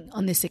traveling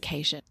on this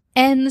occasion.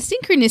 And the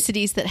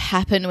synchronicities that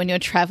happen when you're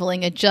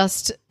traveling are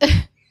just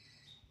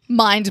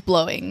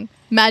mind-blowing,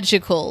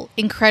 magical,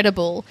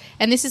 incredible.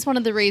 And this is one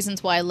of the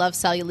reasons why I love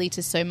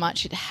Cellulitis so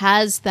much. It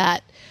has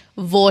that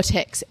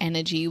vortex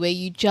energy where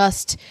you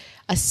just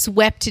are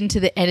swept into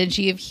the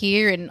energy of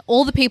here, and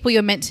all the people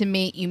you're meant to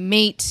meet, you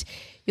meet.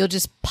 You'll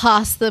just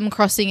pass them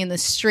crossing in the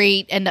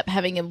street, end up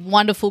having a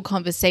wonderful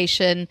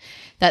conversation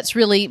that's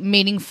really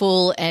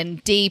meaningful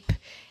and deep.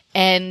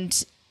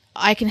 And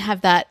I can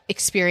have that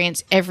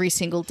experience every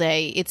single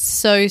day. It's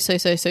so, so,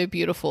 so, so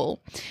beautiful.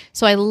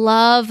 So I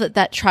love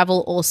that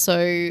travel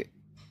also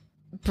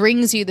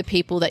brings you the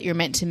people that you're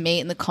meant to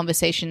meet and the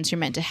conversations you're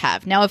meant to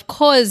have. Now, of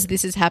course,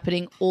 this is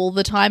happening all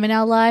the time in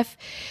our life.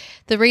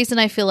 The reason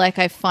I feel like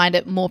I find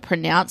it more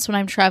pronounced when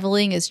I'm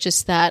traveling is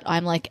just that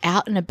I'm like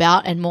out and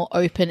about and more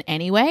open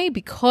anyway,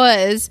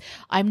 because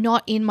I'm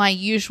not in my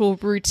usual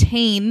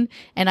routine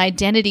and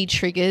identity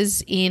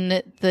triggers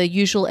in the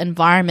usual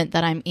environment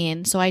that I'm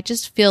in. So I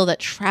just feel that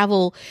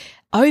travel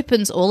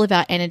opens all of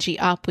our energy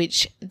up,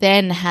 which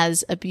then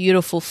has a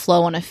beautiful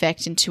flow-on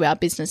effect into our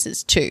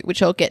businesses too,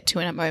 which I'll get to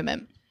in a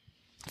moment.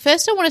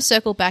 First, I want to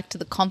circle back to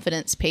the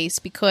confidence piece,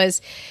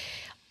 because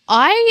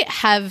I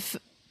have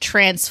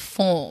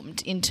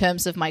transformed in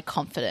terms of my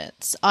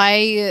confidence.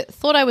 I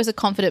thought I was a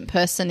confident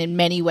person in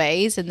many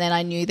ways, and then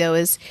I knew there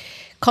was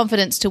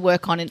confidence to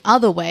work on in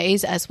other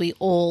ways, as we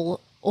all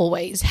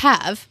always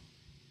have.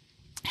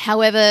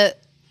 However,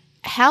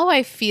 how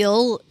I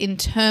feel in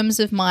terms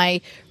of my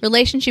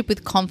relationship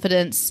with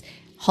confidence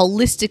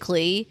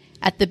holistically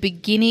at the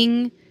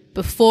beginning,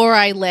 before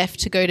I left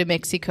to go to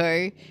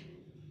Mexico,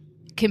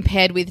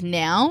 compared with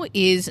now,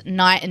 is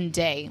night and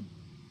day.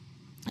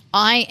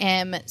 I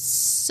am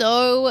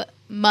so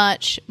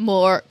much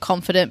more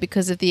confident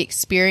because of the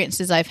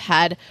experiences I've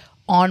had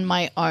on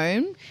my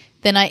own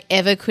than I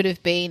ever could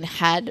have been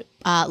had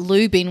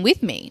Lou been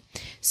with me.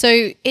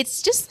 So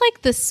it's just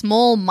like the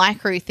small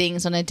micro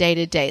things on a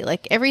day-to-day,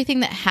 like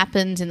everything that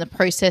happens in the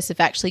process of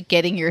actually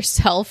getting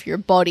yourself, your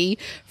body,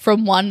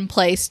 from one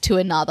place to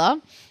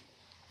another.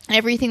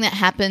 Everything that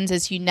happens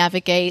as you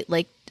navigate,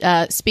 like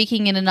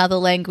speaking in another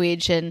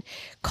language and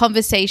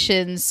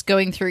conversations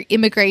going through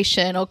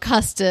immigration or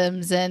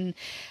customs, and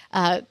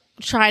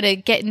try to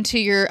get into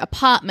your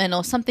apartment,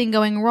 or something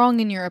going wrong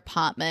in your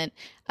apartment,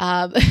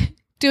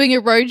 doing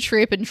a road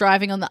trip and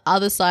driving on the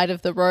other side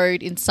of the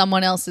road in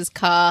someone else's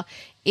car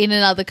in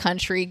another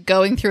country,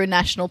 going through a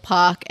national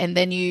park, and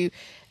then you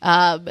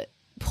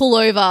pull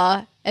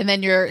over and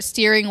then your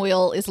steering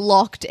wheel is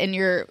locked and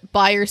you're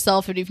by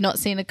yourself and you've not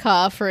seen a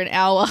car for an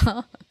hour.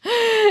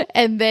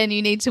 And then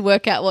you need to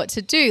work out what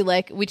to do,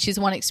 which is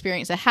one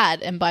experience I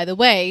had. And by the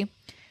way,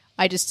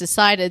 I just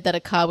decided that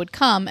a car would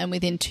come, and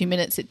within 2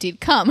 minutes it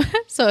did come.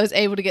 So I was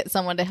able to get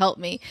someone to help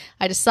me.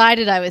 I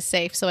decided I was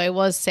safe, so I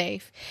was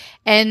safe.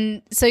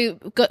 And so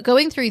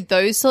going through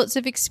those sorts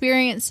of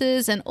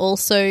experiences, and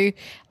also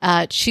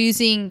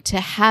choosing to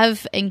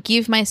have and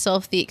give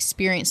myself the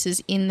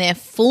experiences in their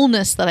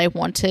fullness that I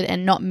wanted,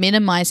 and not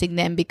minimizing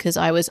them because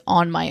I was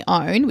on my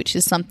own, which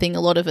is something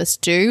a lot of us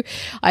do.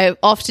 I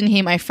often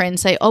hear my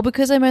friends say, oh,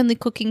 because I'm only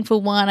cooking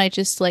for one, I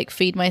just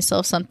feed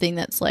myself something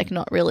that's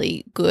not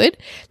really good.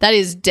 That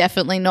is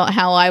definitely not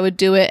how I would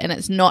do it, and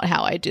it's not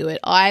how I do it.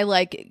 I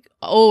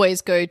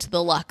always go to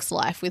the luxe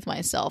life with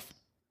myself.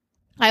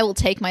 I will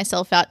take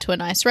myself out to a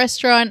nice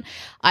restaurant.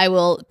 I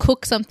will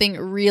cook something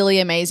really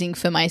amazing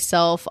for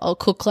myself. I'll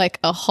cook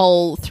a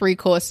whole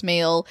 3-course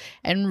meal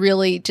and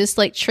really just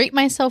treat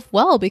myself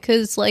well,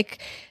 because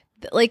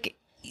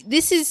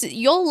this is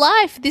your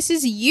life. This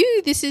is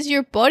you. This is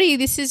your body.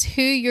 This is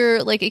who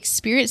you're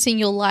experiencing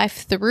your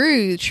life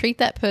through. Treat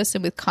that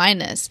person with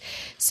kindness.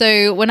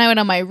 So when I went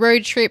on my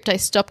road trip, I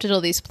stopped at all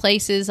these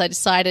places. I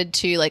decided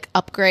to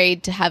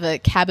upgrade to have a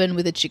cabin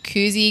with a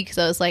jacuzzi, because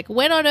I was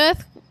when on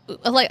earth?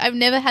 I've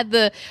never had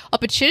the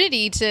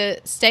opportunity to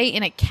stay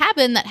in a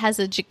cabin that has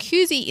a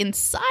jacuzzi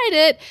inside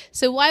it.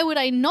 So why would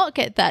I not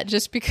get that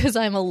just because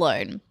I'm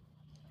alone?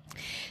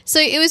 So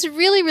it was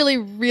really, really,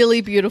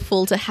 really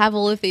beautiful to have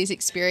all of these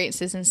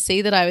experiences and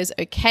see that I was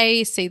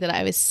okay, see that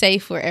I was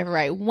safe wherever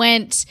I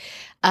went.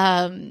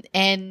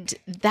 And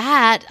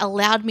that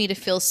allowed me to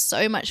feel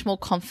so much more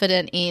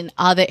confident in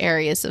other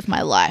areas of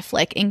my life,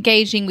 like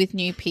engaging with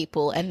new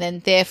people, and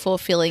then therefore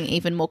feeling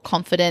even more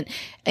confident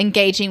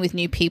engaging with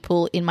new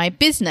people in my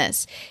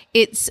business.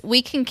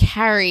 We can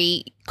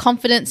carry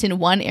confidence in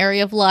one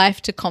area of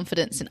life to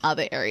confidence in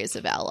other areas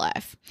of our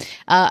life.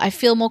 I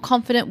feel more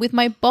confident with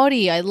my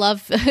body. I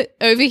love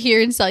over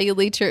here in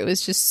Sayulita, it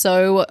was just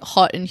so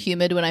hot and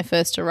humid when I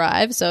first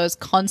arrived. So I was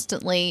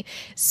constantly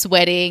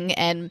sweating,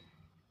 and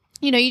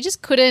you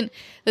just couldn't,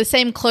 the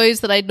same clothes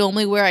that I'd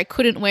normally wear, I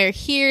couldn't wear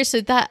here.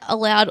 So that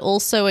allowed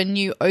also a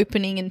new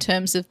opening in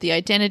terms of the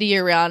identity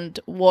around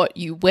what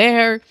you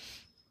wear.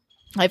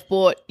 I've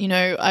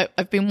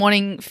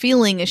been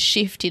feeling a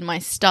shift in my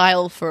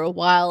style for a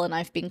while, and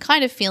I've been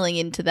kind of feeling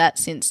into that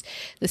since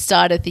the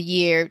start of the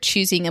year,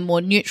 choosing a more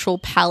neutral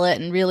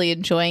palette and really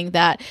enjoying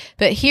that.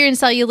 But here in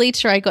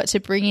Sayulita, I got to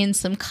bring in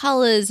some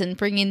colors and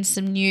bring in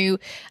some new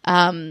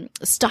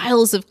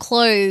styles of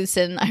clothes,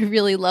 and I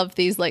really love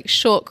these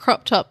short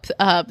crop top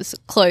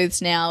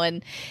clothes now,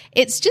 and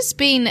it's just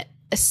been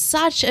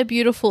such a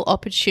beautiful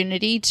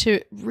opportunity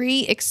to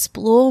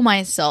re-explore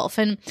myself.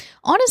 And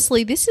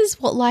honestly, this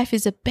is what life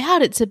is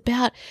about. It's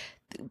about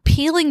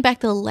peeling back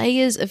the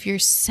layers of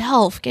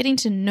yourself, getting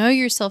to know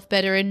yourself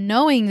better, and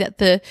knowing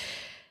that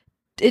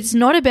it's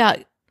not about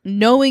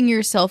knowing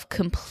yourself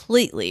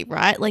completely,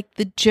 right?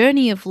 The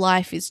journey of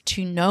life is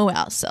to know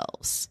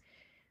ourselves.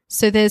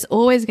 So there's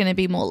always going to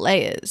be more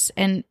layers.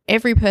 And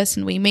every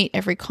person we meet,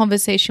 every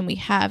conversation we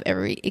have,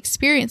 every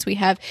experience we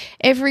have,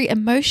 every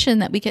emotion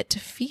that we get to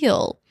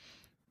feel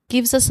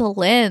gives us a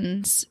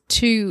lens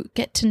to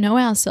get to know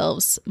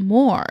ourselves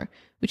more,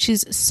 which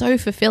is so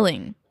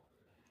fulfilling.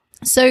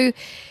 So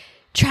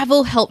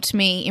travel helped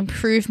me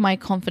improve my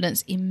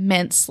confidence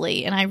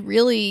immensely, and I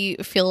really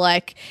feel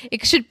like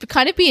it should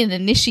kind of be an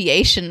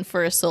initiation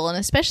for us all, and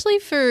especially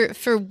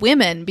for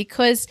women,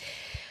 because,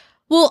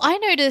 well, I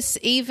notice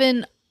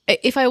even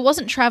if I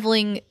wasn't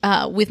traveling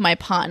with my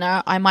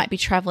partner, I might be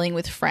traveling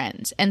with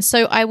friends, and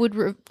so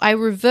I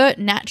revert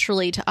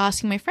naturally to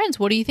asking my friends,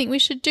 "What do you think we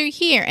should do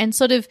here?" and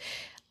sort of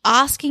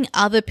asking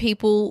other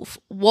people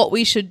what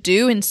we should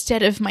do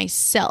instead of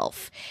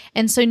myself.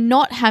 And so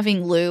not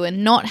having Lou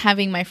and not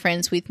having my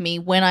friends with me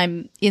when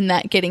I'm in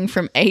that getting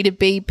from A to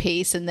B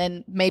piece, and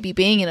then maybe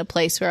being in a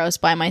place where I was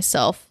by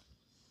myself,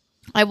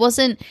 I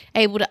wasn't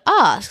able to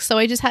ask. So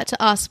I just had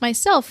to ask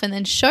myself and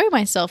then show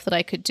myself that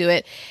I could do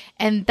it.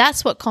 And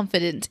that's what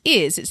confidence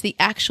is. It's the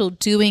actual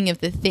doing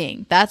of the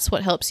thing. That's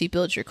what helps you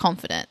build your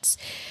confidence.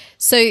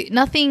 So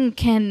nothing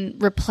can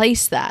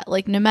replace that.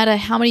 Like, no matter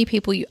how many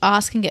people you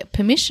ask and get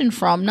permission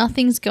from,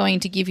 nothing's going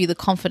to give you the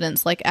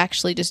confidence like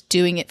actually just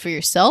doing it for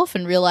yourself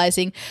and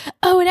realizing,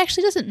 oh, it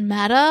actually doesn't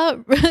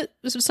matter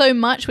so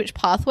much which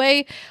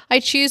pathway I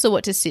choose or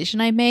what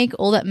decision I make.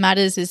 All that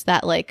matters is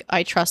that, like,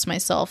 I trust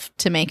myself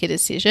to make a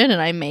decision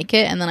and I make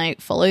it, and then I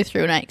follow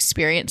through and I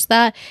experience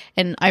that,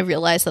 and I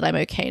realize that I'm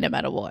okay no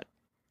matter what.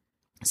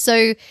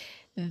 So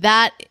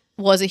that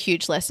was a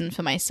huge lesson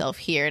for myself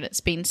here, and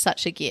it's been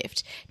such a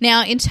gift.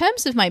 Now, in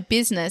terms of my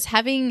business,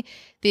 having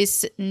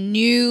this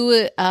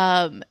new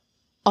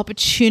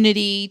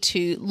opportunity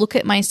to look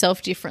at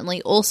myself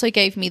differently also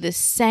gave me the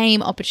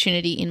same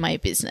opportunity in my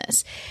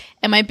business.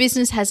 And my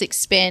business has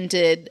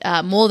expanded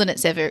more than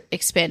it's ever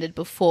expanded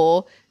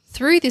before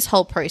through this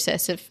whole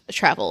process of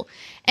travel.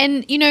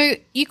 And, you know,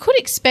 you could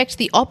expect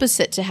the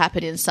opposite to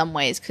happen in some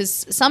ways,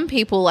 because some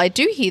people, I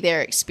do hear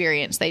their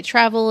experience. They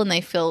travel and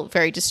they feel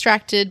very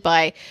distracted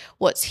by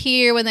what's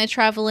here when they're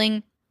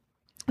traveling.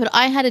 But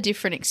I had a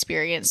different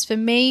experience. For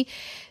me,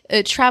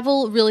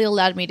 travel really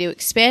allowed me to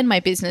expand my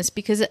business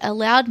because it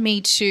allowed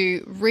me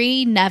to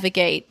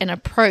re-navigate and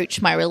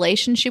approach my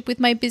relationship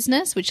with my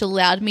business, which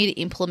allowed me to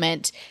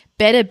implement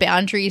better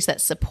boundaries that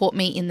support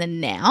me in the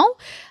now.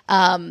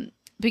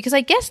 Because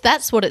I guess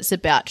that's what it's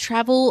about.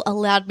 Travel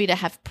allowed me to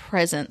have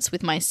presence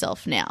with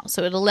myself now.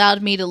 So it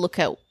allowed me to look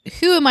at,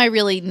 who am I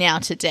really now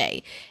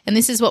today? And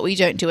this is what we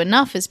don't do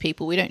enough as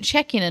people. We don't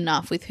check in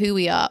enough with who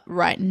we are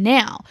right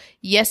now.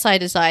 Yes, I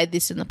desired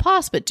this in the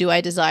past, but do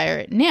I desire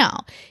it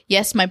now?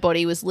 Yes, my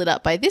body was lit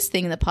up by this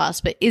thing in the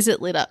past, but is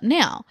it lit up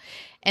now?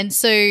 And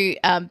so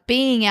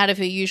being out of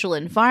a usual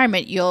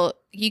environment,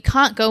 you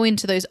can't go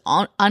into those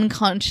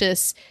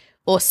unconscious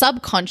or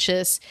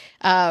subconscious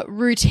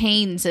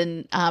routines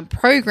and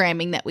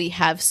programming that we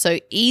have so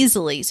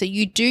easily. So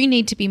you do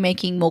need to be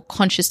making more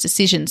conscious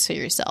decisions for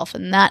yourself,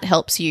 and that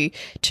helps you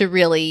to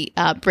really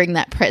bring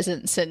that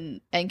presence and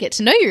get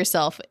to know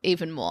yourself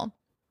even more.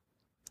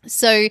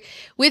 So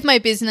with my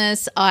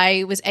business,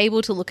 I was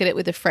able to look at it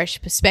with a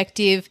fresh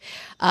perspective.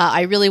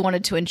 I really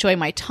wanted to enjoy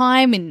my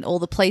time in all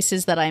the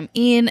places that I'm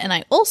in. And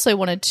I also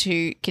wanted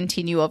to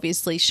continue,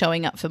 obviously,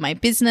 showing up for my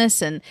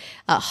business and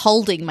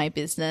holding my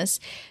business.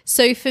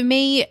 So for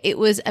me, it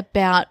was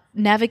about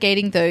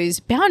navigating those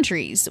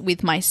boundaries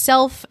with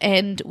myself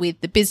and with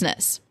the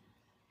business.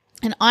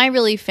 And I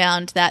really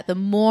found that the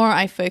more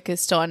I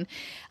focused on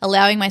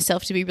allowing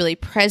myself to be really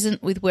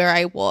present with where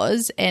I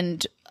was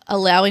and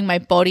allowing my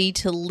body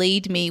to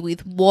lead me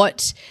with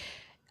what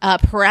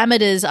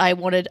parameters I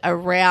wanted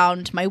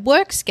around my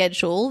work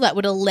schedule that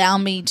would allow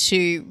me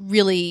to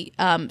really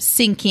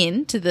sink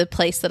in to the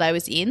place that I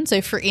was in.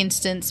 So for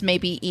instance,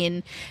 maybe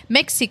in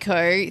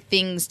Mexico,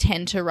 things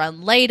tend to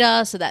run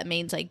later. So that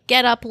means I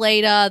get up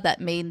later. That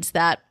means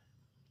that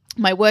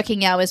my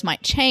working hours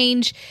might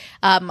change.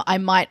 I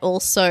might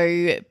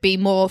also be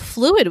more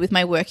fluid with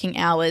my working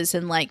hours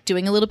and like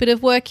doing a little bit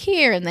of work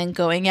here and then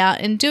going out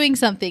and doing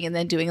something and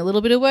then doing a little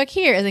bit of work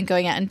here and then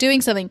going out and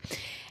doing something.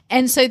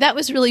 And so that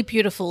was really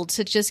beautiful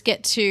to just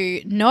get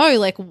to know,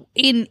 like,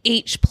 in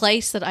each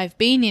place that I've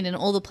been in and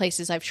all the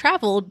places I've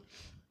traveled,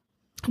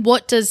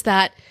 what does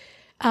that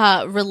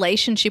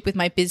relationship with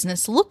my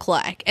business look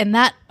like? And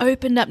that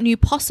opened up new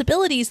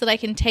possibilities that I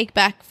can take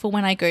back for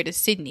when I go to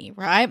Sydney,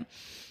 right?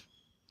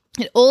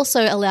 It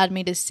also allowed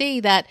me to see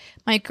that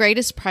my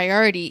greatest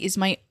priority is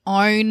my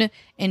own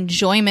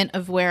enjoyment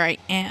of where I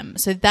am.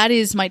 So that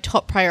is my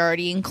top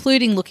priority,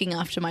 including looking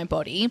after my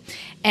body.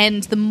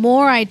 And the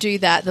more I do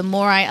that, the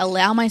more I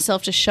allow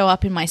myself to show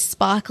up in my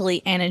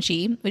sparkly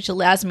energy, which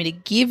allows me to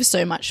give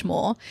so much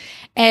more.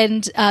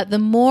 And the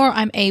more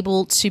I'm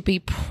able to be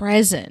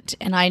present.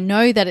 And I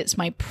know that it's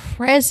my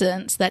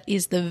presence that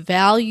is the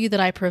value that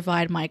I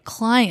provide my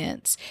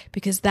clients,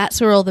 because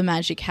that's where all the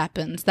magic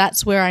happens.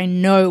 That's where I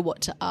know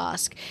what to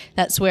ask.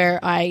 That's where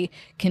I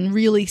can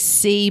really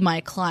see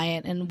my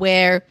client and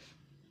where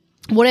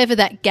whatever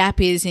that gap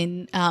is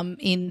in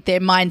their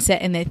mindset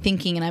and their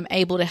thinking, and I'm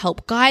able to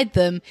help guide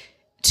them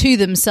to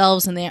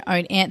themselves and their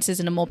own answers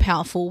in a more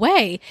powerful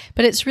way.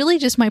 But it's really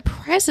just my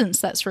presence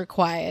that's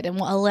required, and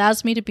what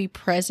allows me to be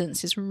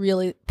present is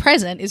really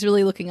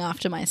looking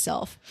after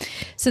myself.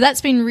 So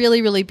that's been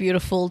really, really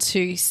beautiful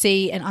to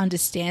see and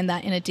understand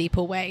that in a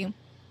deeper way.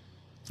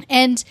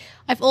 And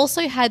I've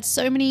also had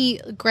so many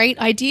great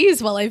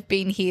ideas while I've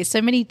been here, so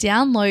many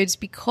downloads,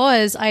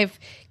 because I've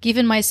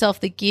given myself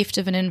the gift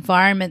of an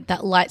environment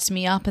that lights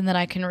me up and that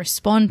I can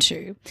respond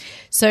to.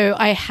 So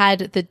I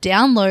had the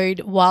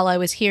download while I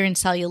was here in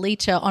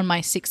Sayulita on my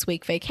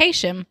 6-week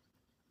vacation.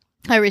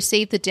 I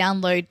received the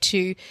download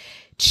to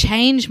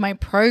change my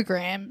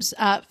programs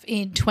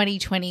in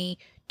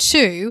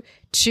 2022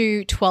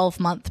 to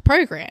 12-month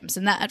programs.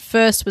 And that at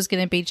first was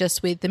going to be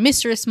just with the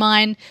Mistress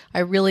Mind. I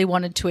really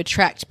wanted to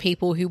attract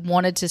people who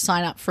wanted to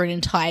sign up for an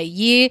entire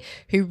year,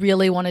 who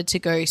really wanted to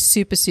go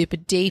super, super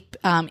deep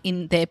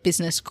in their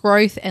business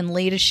growth and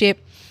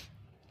leadership.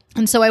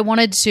 And so I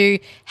wanted to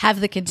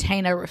have the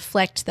container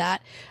reflect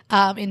that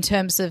in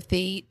terms of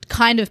the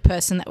kind of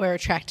person that we're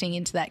attracting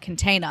into that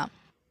container.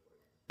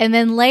 And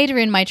then later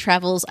in my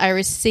travels, I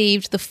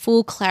received the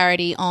full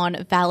clarity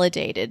on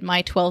Validated,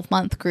 my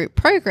 12-month group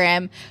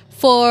program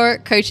for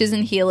coaches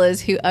and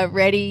healers who are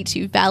ready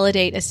to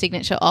validate a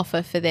signature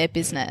offer for their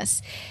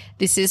business.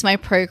 This is my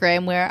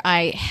program where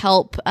I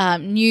help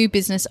new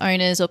business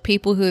owners or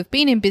people who have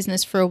been in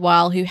business for a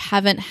while who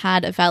haven't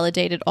had a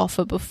validated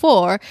offer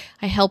before.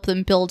 I help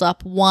them build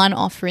up one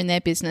offer in their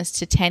business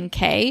to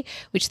 10K,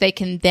 which they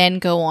can then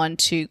go on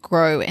to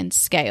grow and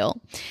scale.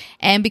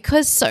 And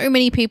because so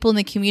many people in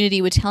the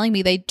community were telling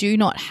me they do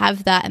not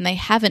have that and they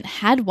haven't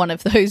had one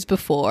of those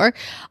before,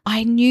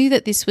 I knew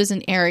that this was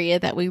an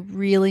area that we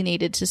really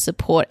needed to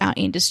support our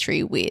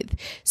industry with.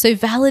 So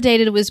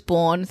Validated was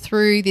born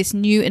through this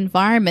new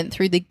environment,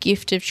 through the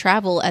gift of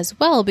travel as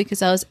well,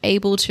 because I was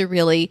able to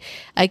really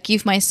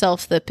give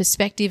myself the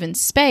perspective and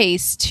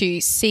space to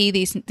see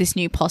this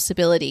new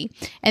possibility,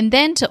 and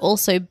then to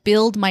also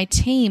build my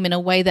team in a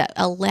way that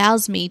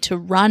allows me to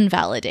run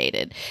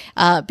Validated,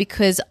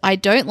 because I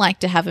don't like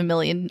to have a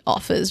million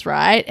offers,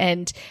 right?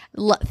 And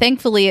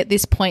thankfully at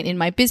this point in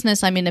my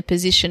business, I'm in a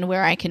position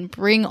where I can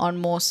bring on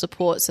more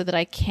support so that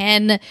I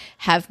can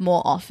have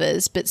more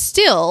offers, but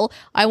still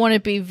I want to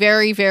be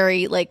very,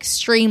 very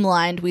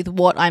streamlined with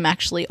what I'm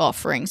actually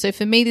offering. So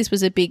for me, this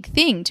was a big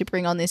thing to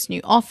bring on this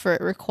new offer.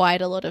 It required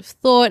a lot of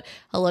thought,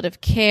 a lot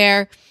of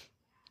care,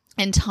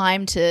 and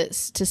time to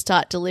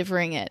start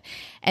delivering it.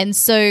 And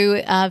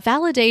so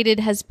Validated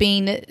has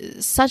been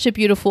such a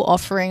beautiful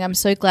offering. I'm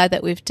so glad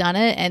that we've done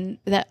it, and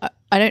that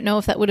I don't know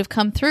if that would have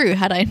come through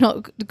had I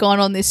not gone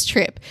on this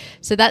trip.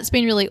 So that's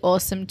been really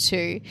awesome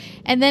too.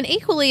 And then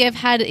equally, I've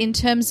had, in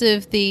terms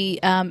of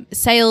the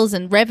sales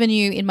and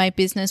revenue in my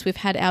business, we've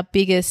had our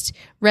biggest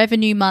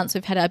revenue months.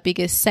 We've had our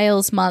biggest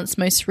sales months.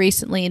 Most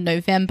recently in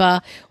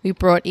November, we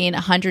brought in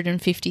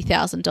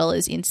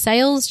 $150,000 in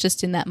sales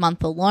just in that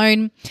month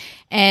alone.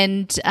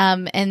 And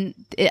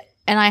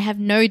I have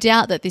no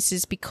doubt that this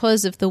is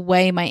because of the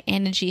way my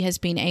energy has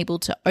been able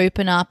to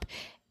open up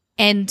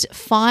and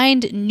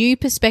find new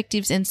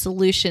perspectives and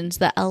solutions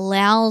that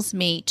allows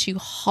me to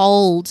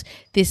hold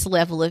this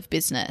level of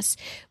business.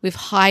 We've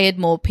hired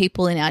more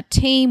people in our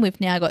team.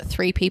 We've now got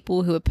 3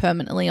 people who are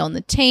permanently on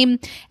the team.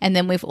 And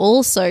then we've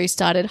also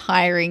started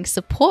hiring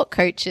support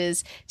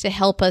coaches to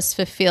help us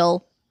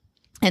fulfill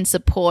and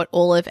support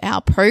all of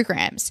our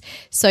programs.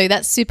 So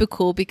that's super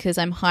cool, because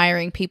I'm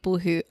hiring people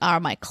who are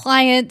my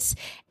clients,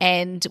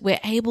 and we're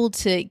able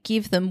to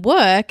give them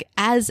work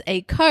as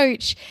a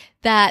coach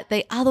that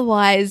they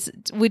otherwise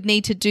would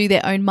need to do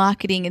their own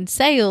marketing and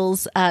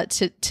sales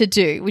to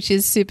do, which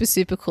is super,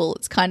 super cool.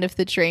 It's kind of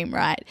the dream,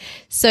 right?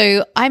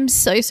 So I'm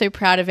so, so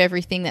proud of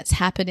everything that's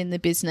happened in the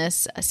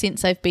business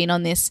since I've been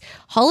on this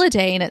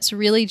holiday, and it's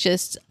really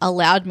just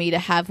allowed me to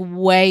have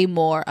way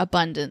more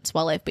abundance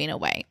while I've been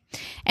away.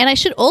 And I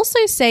should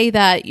also say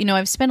that,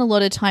 I've spent a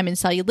lot of time in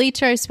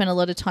Sayulita. I've spent a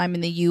lot of time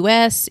in the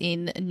US,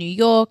 in New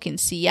York, in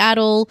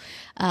Seattle,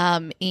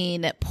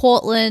 in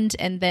Portland,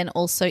 and then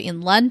also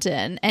in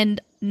London.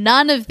 And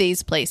none of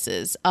these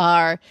places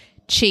are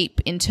cheap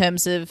in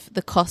terms of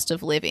the cost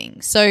of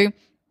living. So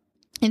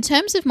in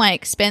terms of my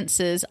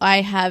expenses,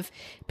 I have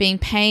been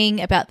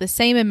paying about the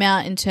same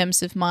amount in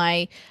terms of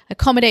my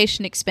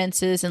accommodation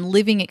expenses and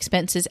living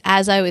expenses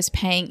as I was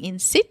paying in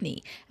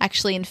Sydney.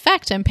 Actually, in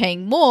fact, I'm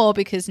paying more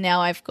because now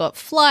I've got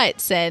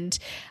flights, and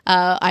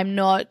I'm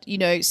not,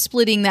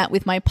 splitting that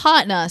with my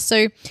partner.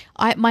 So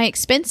my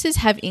expenses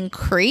have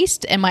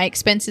increased, and my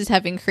expenses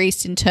have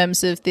increased in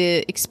terms of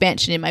the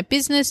expansion in my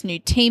business, new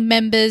team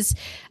members,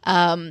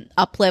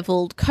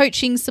 up-leveled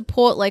coaching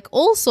support,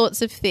 all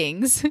sorts of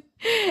things.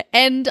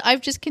 And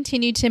I've just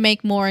continued to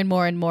make more and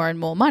more and more and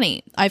more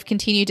money. I've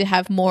continued to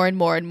have more and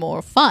more and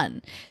more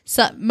fun.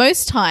 So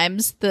most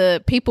times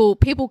the people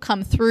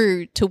come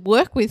through to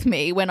work with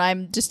me when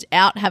I'm just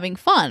out having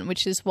fun,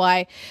 which is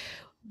why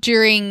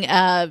during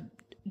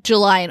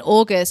July and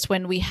August,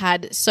 when we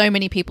had so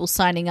many people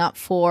signing up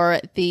for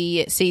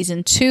the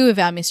season 2 of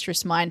our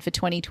Mistress Mind for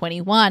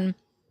 2021,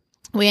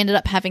 we ended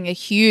up having a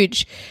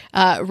huge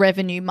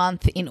revenue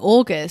month in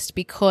August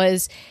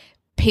because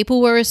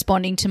people were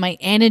responding to my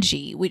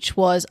energy, which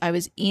was I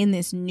was in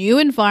this new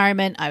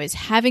environment, I was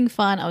having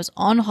fun, I was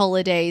on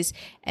holidays,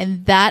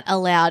 and that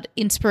allowed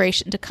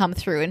inspiration to come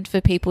through and for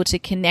people to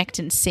connect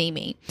and see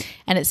me.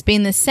 And it's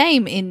been the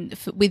same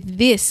with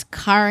this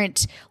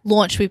current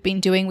launch we've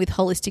been doing with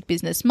Holistic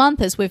Business Month,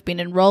 as we've been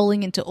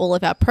enrolling into all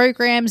of our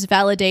programs,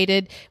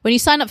 Validated. When you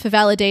sign up for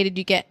Validated,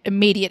 you get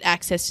immediate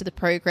access to the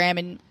program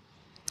and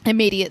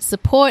immediate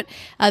support.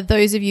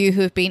 Those of you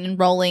who have been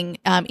enrolling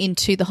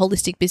into the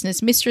Holistic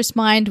Business Mistress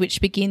Mind, which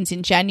begins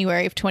in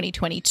January of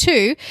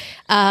 2022,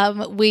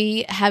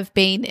 we have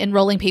been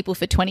enrolling people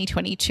for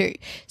 2022.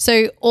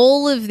 So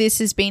all of this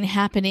has been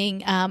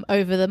happening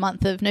over the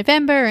month of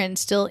November and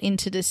still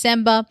into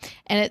December,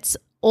 and it's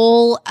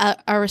all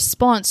a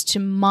response to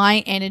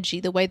my energy,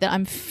 the way that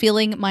I'm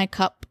filling my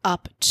cup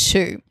up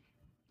to.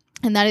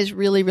 And that is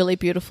really, really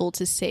beautiful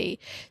to see.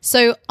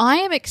 So I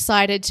am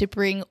excited to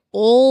bring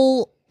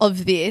all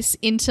of this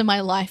into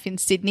my life in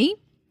Sydney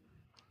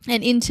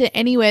and into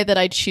anywhere that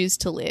I choose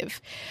to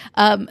live.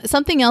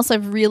 Something else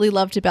I've really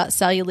loved about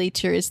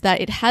Cellulita is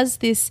that it has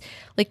this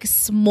like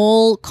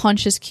small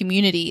conscious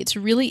community. It's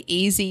really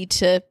easy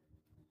to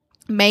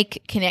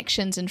make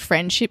connections and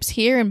friendships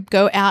here and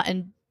go out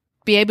and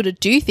be able to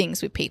do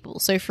things with people.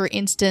 So for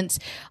instance,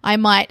 I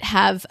might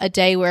have a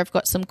day where I've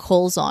got some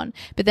calls on,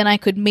 but then I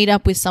could meet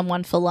up with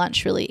someone for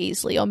lunch really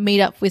easily, or meet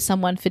up with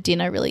someone for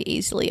dinner really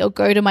easily, or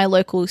go to my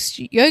local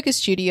yoga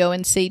studio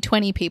and see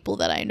 20 people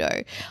that I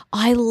know.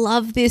 I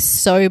love this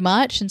so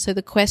much. And so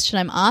the question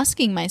I'm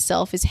asking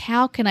myself is,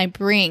 how can I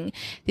bring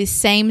this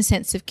same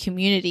sense of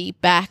community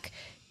back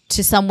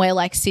to somewhere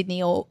like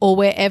Sydney or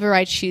wherever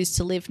I choose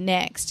to live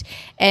next?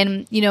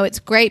 And, you know, it's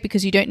great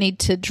because you don't need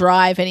to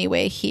drive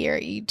anywhere here.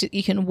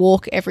 You can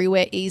walk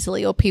everywhere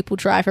easily, or people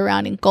drive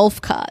around in golf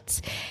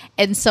carts.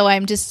 And so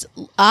I'm just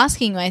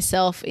asking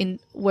myself, in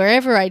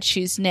wherever I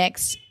choose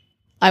next,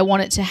 I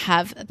want it to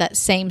have that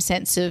same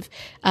sense of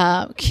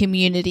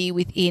community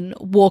within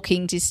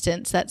walking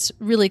distance. That's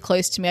really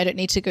close to me. I don't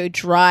need to go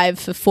drive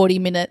for 40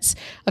 minutes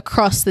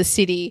across the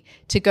city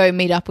to go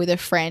meet up with a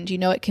friend. You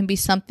know, it can be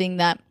something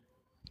that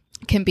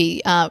can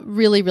be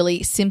really,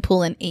 really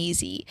simple and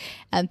easy.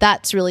 And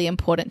that's really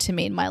important to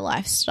me in my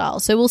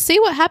lifestyle. So we'll see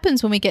what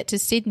happens when we get to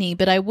Sydney,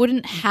 but I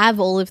wouldn't have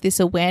all of this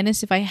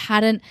awareness if I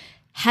hadn't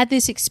had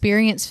this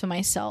experience for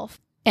myself.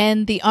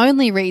 And the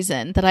only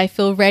reason that I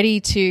feel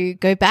ready to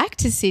go back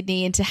to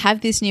Sydney and to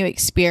have this new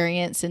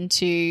experience and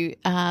to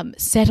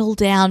settle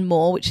down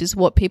more, which is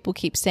what people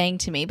keep saying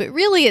to me, but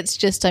really it's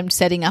just I'm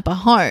setting up a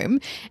home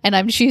and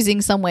I'm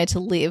choosing somewhere to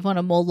live on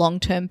a more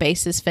long-term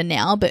basis for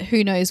now, but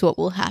who knows what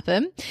will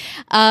happen.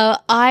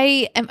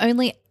 I am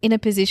only in a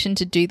position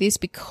to do this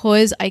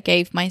because I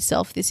gave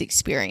myself this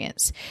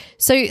experience.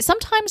 So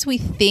sometimes we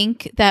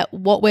think that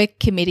what we're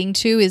committing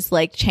to is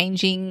like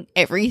changing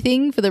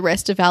everything for the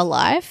rest of our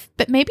life,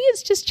 but maybe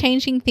it's just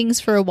changing things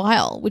for a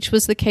while, which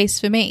was the case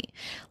for me.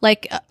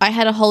 Like I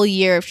had a whole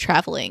year of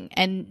traveling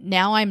and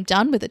now I'm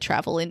done with the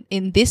travel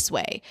in this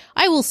way.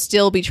 I will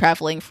still be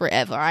traveling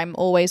forever. I'm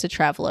always a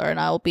traveler,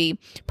 and I'll be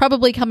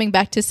probably coming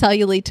back to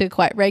Cellulita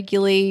quite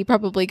regularly,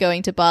 probably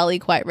going to Bali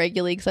quite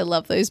regularly because I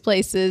love those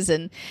places,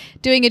 and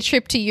doing a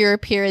trip to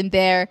Europe here and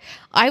there.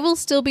 I will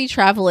still be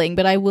traveling,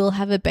 but I will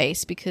have a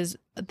base because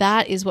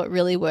that is what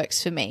really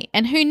works for me.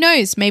 And who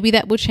knows, maybe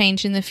that will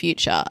change in the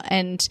future.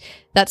 And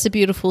that's a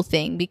beautiful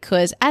thing,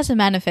 because as a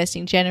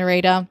manifesting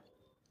generator,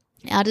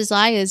 our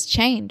desires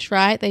change,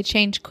 right? They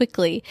change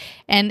quickly.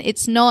 And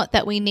it's not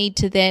that we need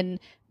to then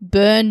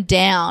burn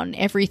down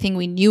everything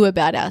we knew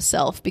about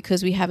ourselves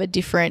because we have a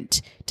different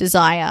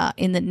desire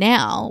in the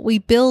now. We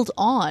build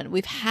on.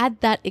 We've had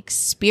that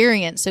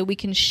experience so we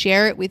can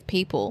share it with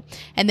people.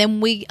 And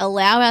then we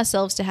allow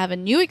ourselves to have a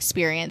new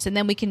experience, and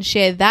then we can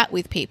share that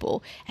with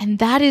people. And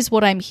that is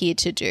what I'm here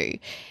to do.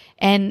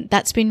 And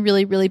that's been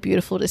really, really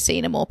beautiful to see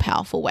in a more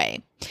powerful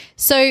way.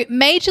 So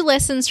major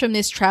lessons from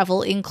this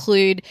travel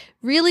include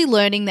really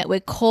learning that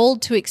we're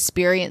called to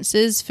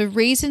experiences for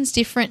reasons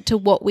different to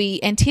what we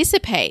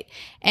anticipate.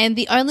 And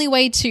the only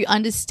way to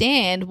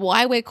understand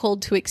why we're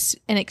called to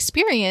an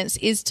experience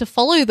is to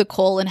follow the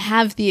call and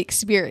have the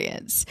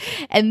experience.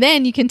 And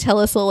then you can tell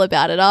us all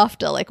about it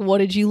after, like, what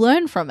did you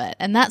learn from it?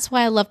 And that's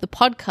why I love the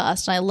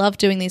podcast, and I love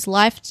doing these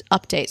life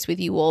updates with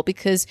you all,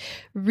 because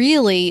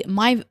really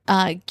my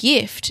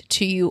gift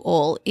to you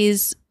all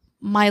is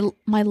my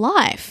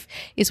life,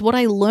 is what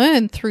I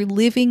learned through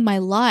living my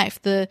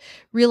life, the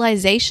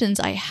realizations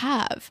I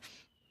have.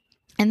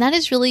 And that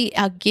is really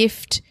our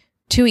gift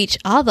to each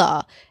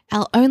other,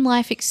 our own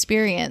life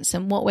experience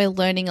and what we're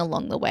learning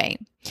along the way.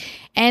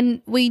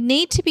 And we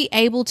need to be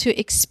able to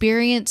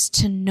experience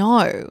to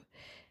know.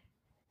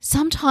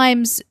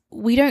 sometimes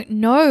we don't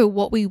know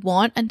what we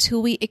want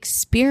until we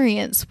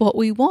experience what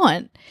we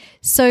want.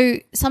 So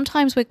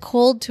sometimes we're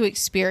called to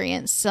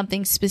experience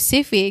something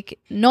specific,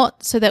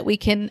 not so that we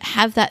can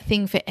have that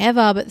thing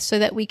forever, but so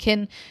that we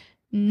can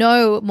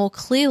know more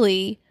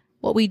clearly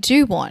what we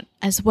do want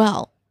as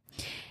well.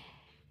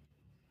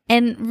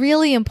 And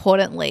really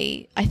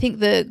importantly, I think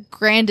the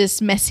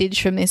grandest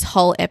message from this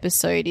whole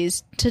episode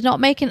is to not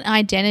make an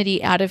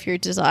identity out of your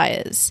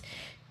desires.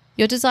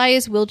 Your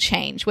desires will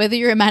change. Whether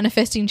you're a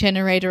manifesting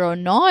generator or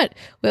not,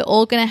 we're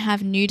all going to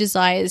have new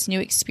desires, new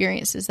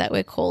experiences that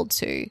we're called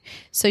to.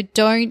 So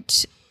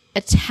don't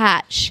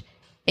attach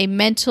a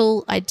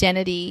mental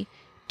identity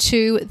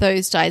to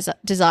those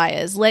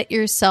desires. Let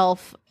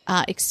yourself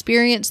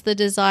experience the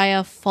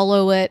desire,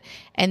 follow it,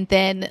 and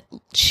then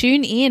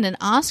tune in and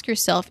ask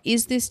yourself,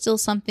 is this still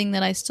something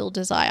that I still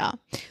desire?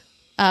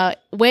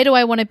 Where do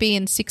I want to be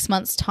in 6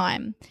 months'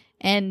 time?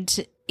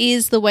 And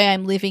is the way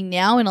I'm living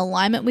now in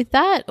alignment with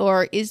that,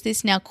 or is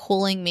this now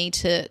calling me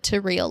to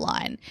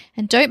realign?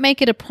 And don't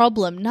make it a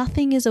problem.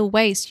 Nothing is a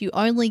waste. You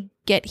only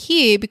get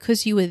here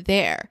because you were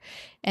there.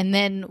 And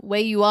then where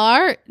you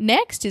are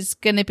next is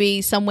going to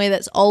be somewhere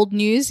that's old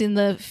news in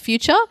the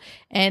future,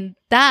 and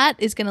that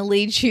is going to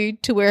lead you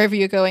to wherever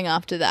you're going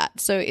after that.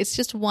 So it's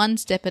just one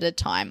step at a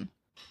time.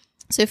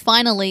 So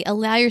finally,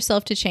 allow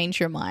yourself to change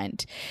your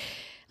mind.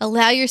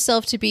 Allow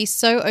yourself to be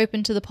so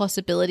open to the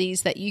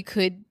possibilities that you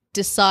could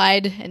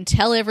decide and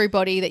tell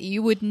everybody that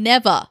you would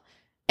never,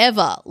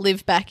 ever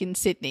live back in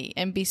Sydney,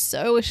 and be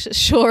so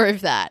sure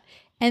of that.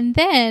 And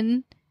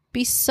then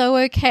be so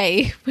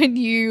okay when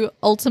you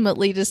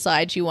ultimately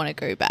decide you want to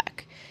go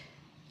back.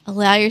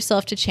 Allow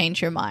yourself to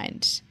change your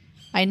mind.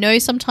 I know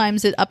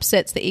sometimes it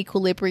upsets the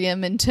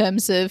equilibrium in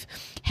terms of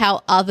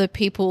how other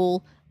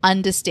people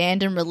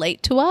understand and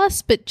relate to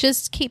us, but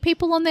just keep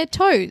people on their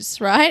toes,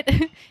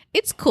 right?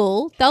 It's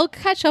cool. They'll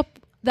catch up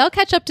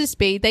to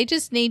speed. They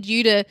just need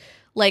you to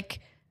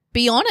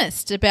be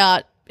honest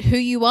about who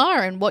you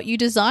are and what you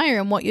desire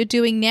and what you're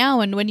doing now.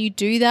 And when you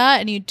do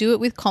that and you do it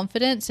with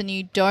confidence and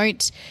you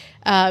don't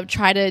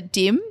try to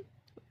dim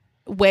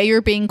where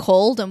you're being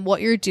called and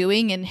what you're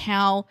doing and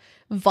how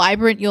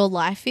vibrant your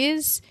life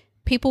is,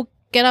 people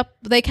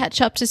they catch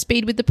up to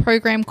speed with the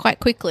program quite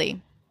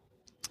quickly.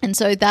 And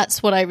so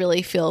that's what I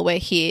really feel we're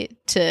here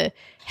to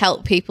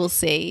help people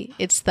see.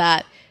 It's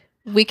that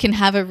we can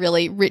have a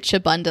really rich,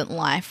 abundant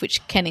life,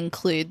 which can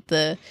include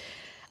the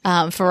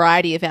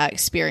variety of our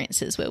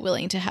experiences we're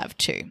willing to have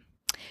too.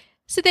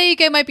 So there you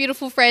go, my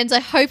beautiful friends. I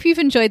hope you've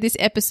enjoyed this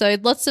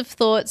episode. Lots of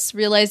thoughts,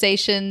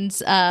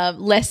 realizations,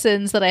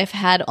 lessons that I've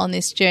had on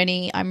this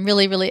journey. I'm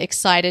really, really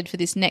excited for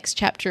this next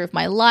chapter of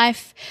my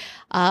life.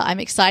 I'm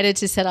excited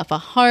to set up a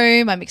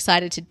home. I'm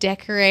excited to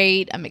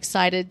decorate. I'm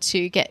excited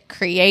to get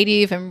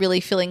creative. I'm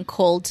really feeling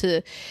called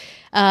to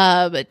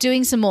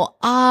doing some more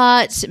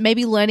art,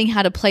 maybe learning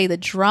how to play the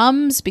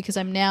drums, because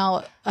I'm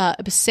now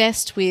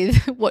obsessed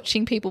with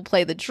watching people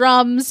play the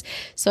drums.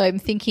 So I'm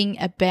thinking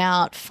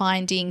about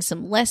finding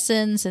some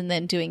lessons and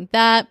then doing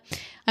that.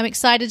 I'm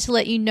excited to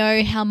let you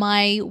know how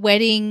my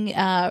wedding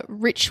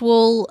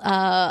ritual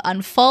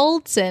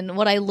unfolds and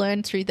what I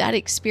learned through that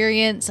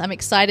experience. I'm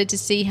excited to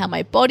see how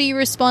my body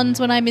responds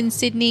when I'm in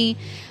Sydney.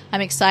 I'm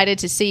excited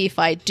to see if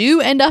I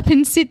do end up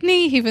in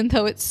Sydney, even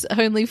though it's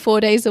only 4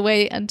 days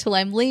away until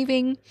I'm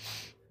leaving.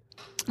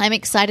 I'm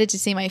excited to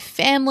see my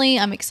family.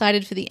 I'm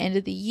excited for the end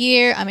of the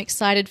year. I'm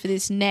excited for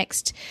this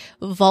next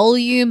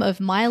volume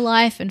of my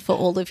life and for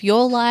all of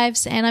your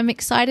lives. And I'm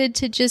excited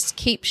to just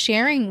keep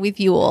sharing with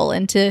you all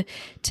and to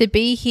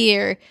be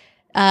here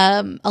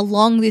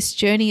along this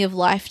journey of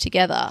life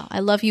together.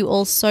 I love you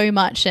all so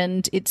much,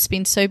 and it's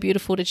been so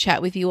beautiful to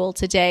chat with you all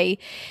today.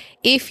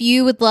 If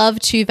you would love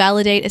to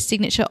validate a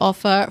signature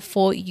offer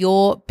for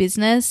your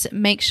business,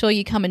 make sure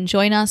you come and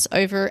join us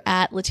over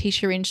at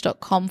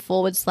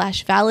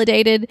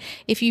letitiaringe.com/validated.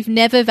 If you've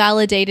never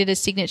validated a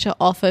signature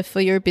offer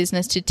for your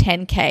business to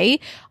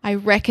 10K, I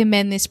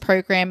recommend this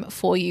program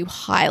for you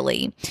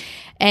highly.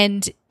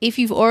 And if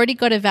you've already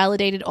got a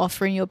validated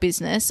offer in your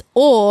business,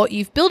 or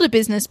you've built a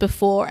business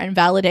before and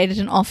validated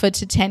an offer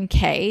to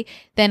 10K,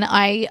 then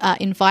I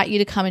invite you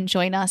to come and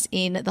join us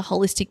in the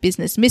Holistic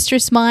Business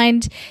Mistress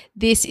Mind.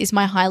 This is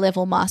my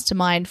high-level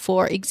mastermind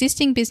for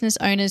existing business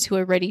owners who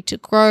are ready to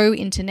grow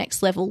into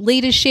next-level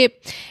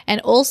leadership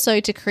and also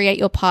to create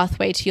your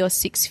pathway to your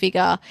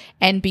six-figure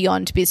and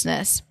beyond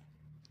business.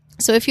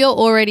 So if you're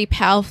already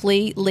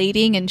powerfully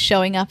leading and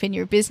showing up in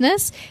your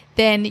business,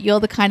 then you're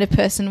the kind of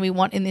person we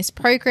want in this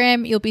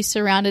program. You'll be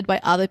surrounded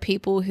by other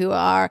people who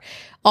are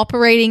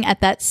operating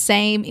at that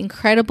same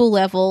incredible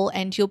level,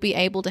 and you'll be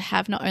able to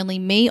have not only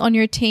me on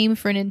your team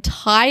for an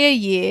entire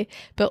year,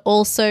 but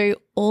also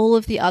all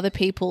of the other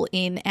people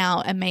in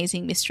our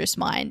amazing Mistress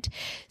Mind.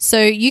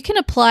 So you can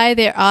apply.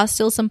 There are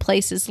still some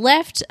places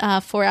left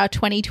for our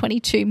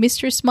 2022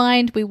 Mistress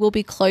Mind. We will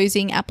be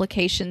closing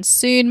applications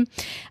soon,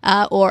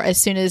 or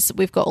as soon as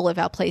we've got all of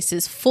our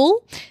places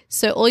full.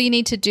 So all you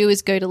need to do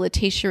is go to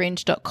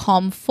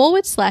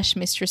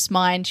letitiaringe.com/Mistress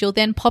Mind. You'll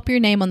then pop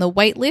your name on the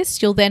wait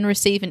list. You'll then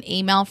receive an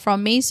email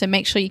from me. So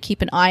make sure you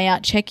keep an eye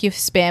out, check your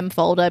spam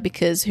folder,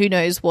 because who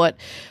knows what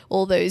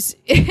all those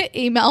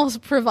email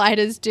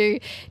providers do.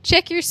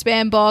 Check your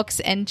spam box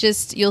and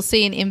you'll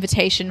see an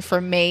invitation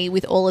from me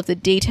with all of the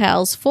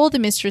details for the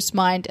Mistress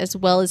Mind, as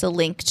well as a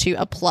link to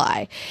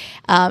apply.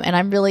 And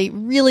I'm really,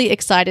 really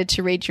excited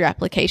to read your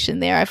application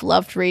there. I've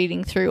loved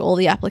reading through all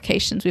the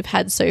applications we've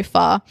had so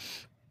far.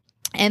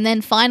 And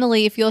then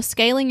finally, if you're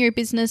scaling your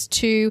business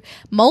to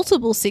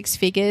multiple six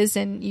figures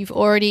and you've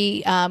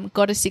already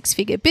got a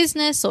six-figure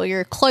business or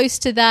you're close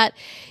to that,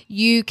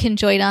 you can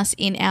join us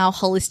in our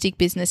Holistic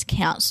Business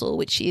Council,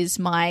 which is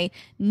my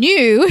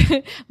new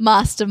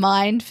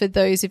mastermind for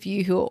those of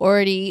you who are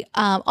already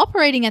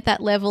operating at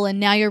that level and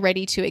now you're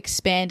ready to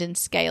expand and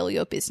scale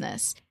your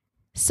business.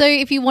 So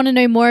if you want to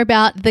know more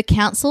about the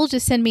council,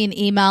 just send me an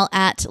email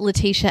at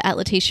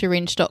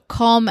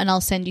letitia@letitiaringe.com and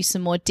I'll send you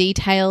some more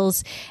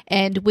details.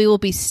 And we will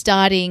be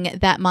starting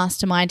that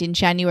mastermind in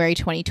January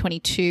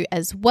 2022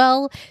 as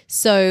well.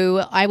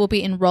 So I will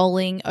be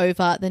enrolling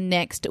over the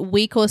next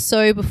week or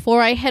so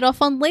before I head off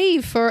on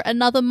leave for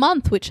another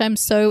month, which I'm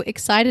so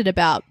excited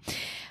about.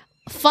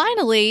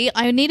 Finally,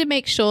 I need to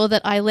make sure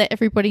that I let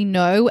everybody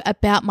know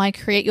about my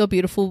Create Your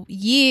Beautiful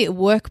Year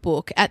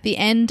workbook. At the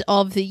end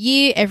of the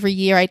year, every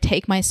year I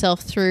take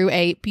myself through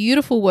a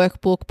beautiful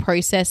workbook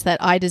process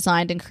that I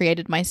designed and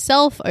created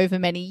myself over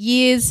many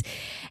years.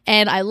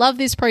 And I love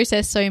this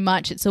process so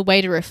much. It's a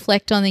way to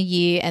reflect on the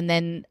year and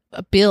then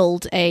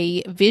build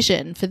a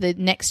vision for the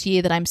next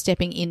year that I'm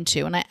stepping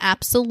into. And I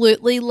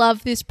absolutely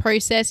love this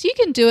process. You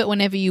can do it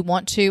whenever you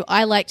want to.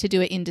 I like to do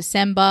it in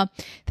December.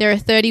 There are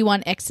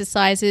 31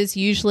 exercises.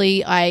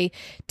 Usually I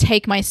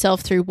take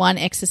myself through one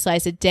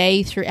exercise a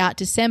day throughout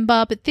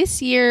December, but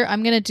this year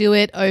I'm going to do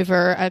it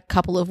over a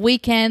couple of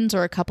weekends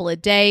or a couple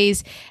of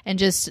days and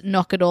just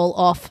knock it all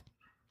off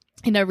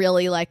in a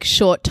really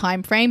short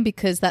time frame,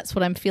 because that's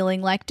what I'm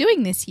feeling like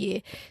doing this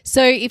year.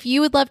 So if you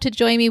would love to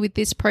join me with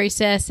this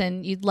process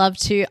and you'd love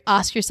to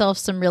ask yourself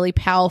some really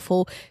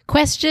powerful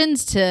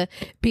questions to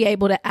be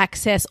able to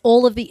access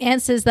all of the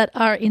answers that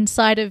are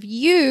inside of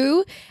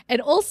you,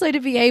 and also to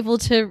be able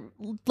to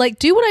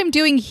do what I'm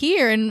doing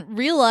here and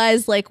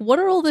realize what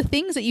are all the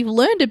things that you've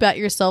learned about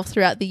yourself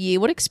throughout the year?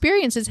 What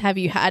experiences have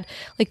you had?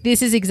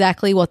 This is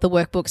exactly what the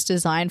workbook's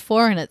designed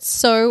for, and it's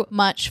so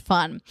much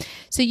fun.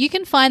 So you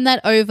can find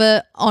that over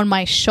on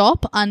my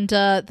shop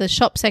under the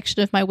shop section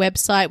of my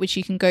website, which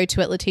you can go to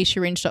at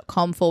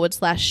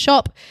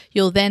letitiaringe.com/shop.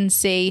 You'll then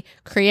see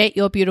Create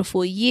Your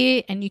Beautiful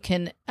Year, and you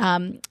can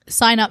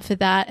sign up for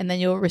that, and then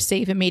you'll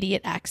receive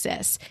immediate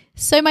access.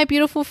 So my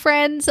beautiful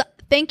friends,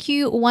 thank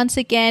you once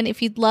again.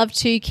 If you'd love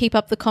to keep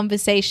up the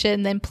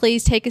conversation, then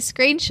please take a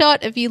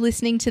screenshot of you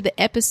listening to the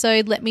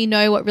episode. Let me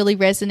know what really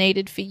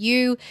resonated for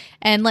you,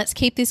 and let's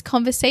keep this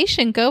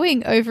conversation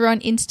going over on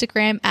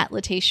Instagram at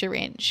Letitia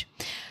Ringe.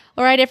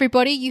 All right,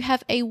 everybody, you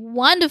have a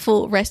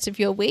wonderful rest of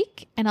your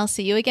week, and I'll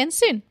see you again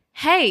soon.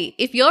 Hey,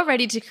 if you're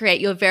ready to create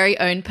your very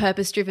own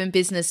purpose-driven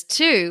business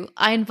too,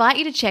 I invite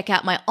you to check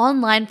out my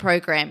online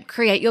program,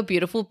 Create Your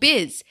Beautiful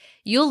Biz.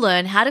 You'll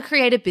learn how to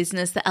create a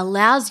business that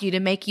allows you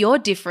to make your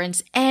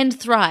difference and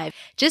thrive.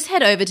 Just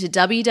head over to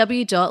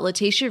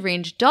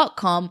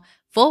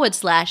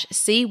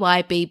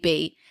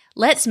www.letitiaringe.com/CYBB.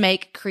 Let's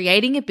make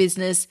creating a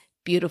business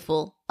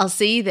beautiful. I'll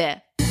see you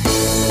there.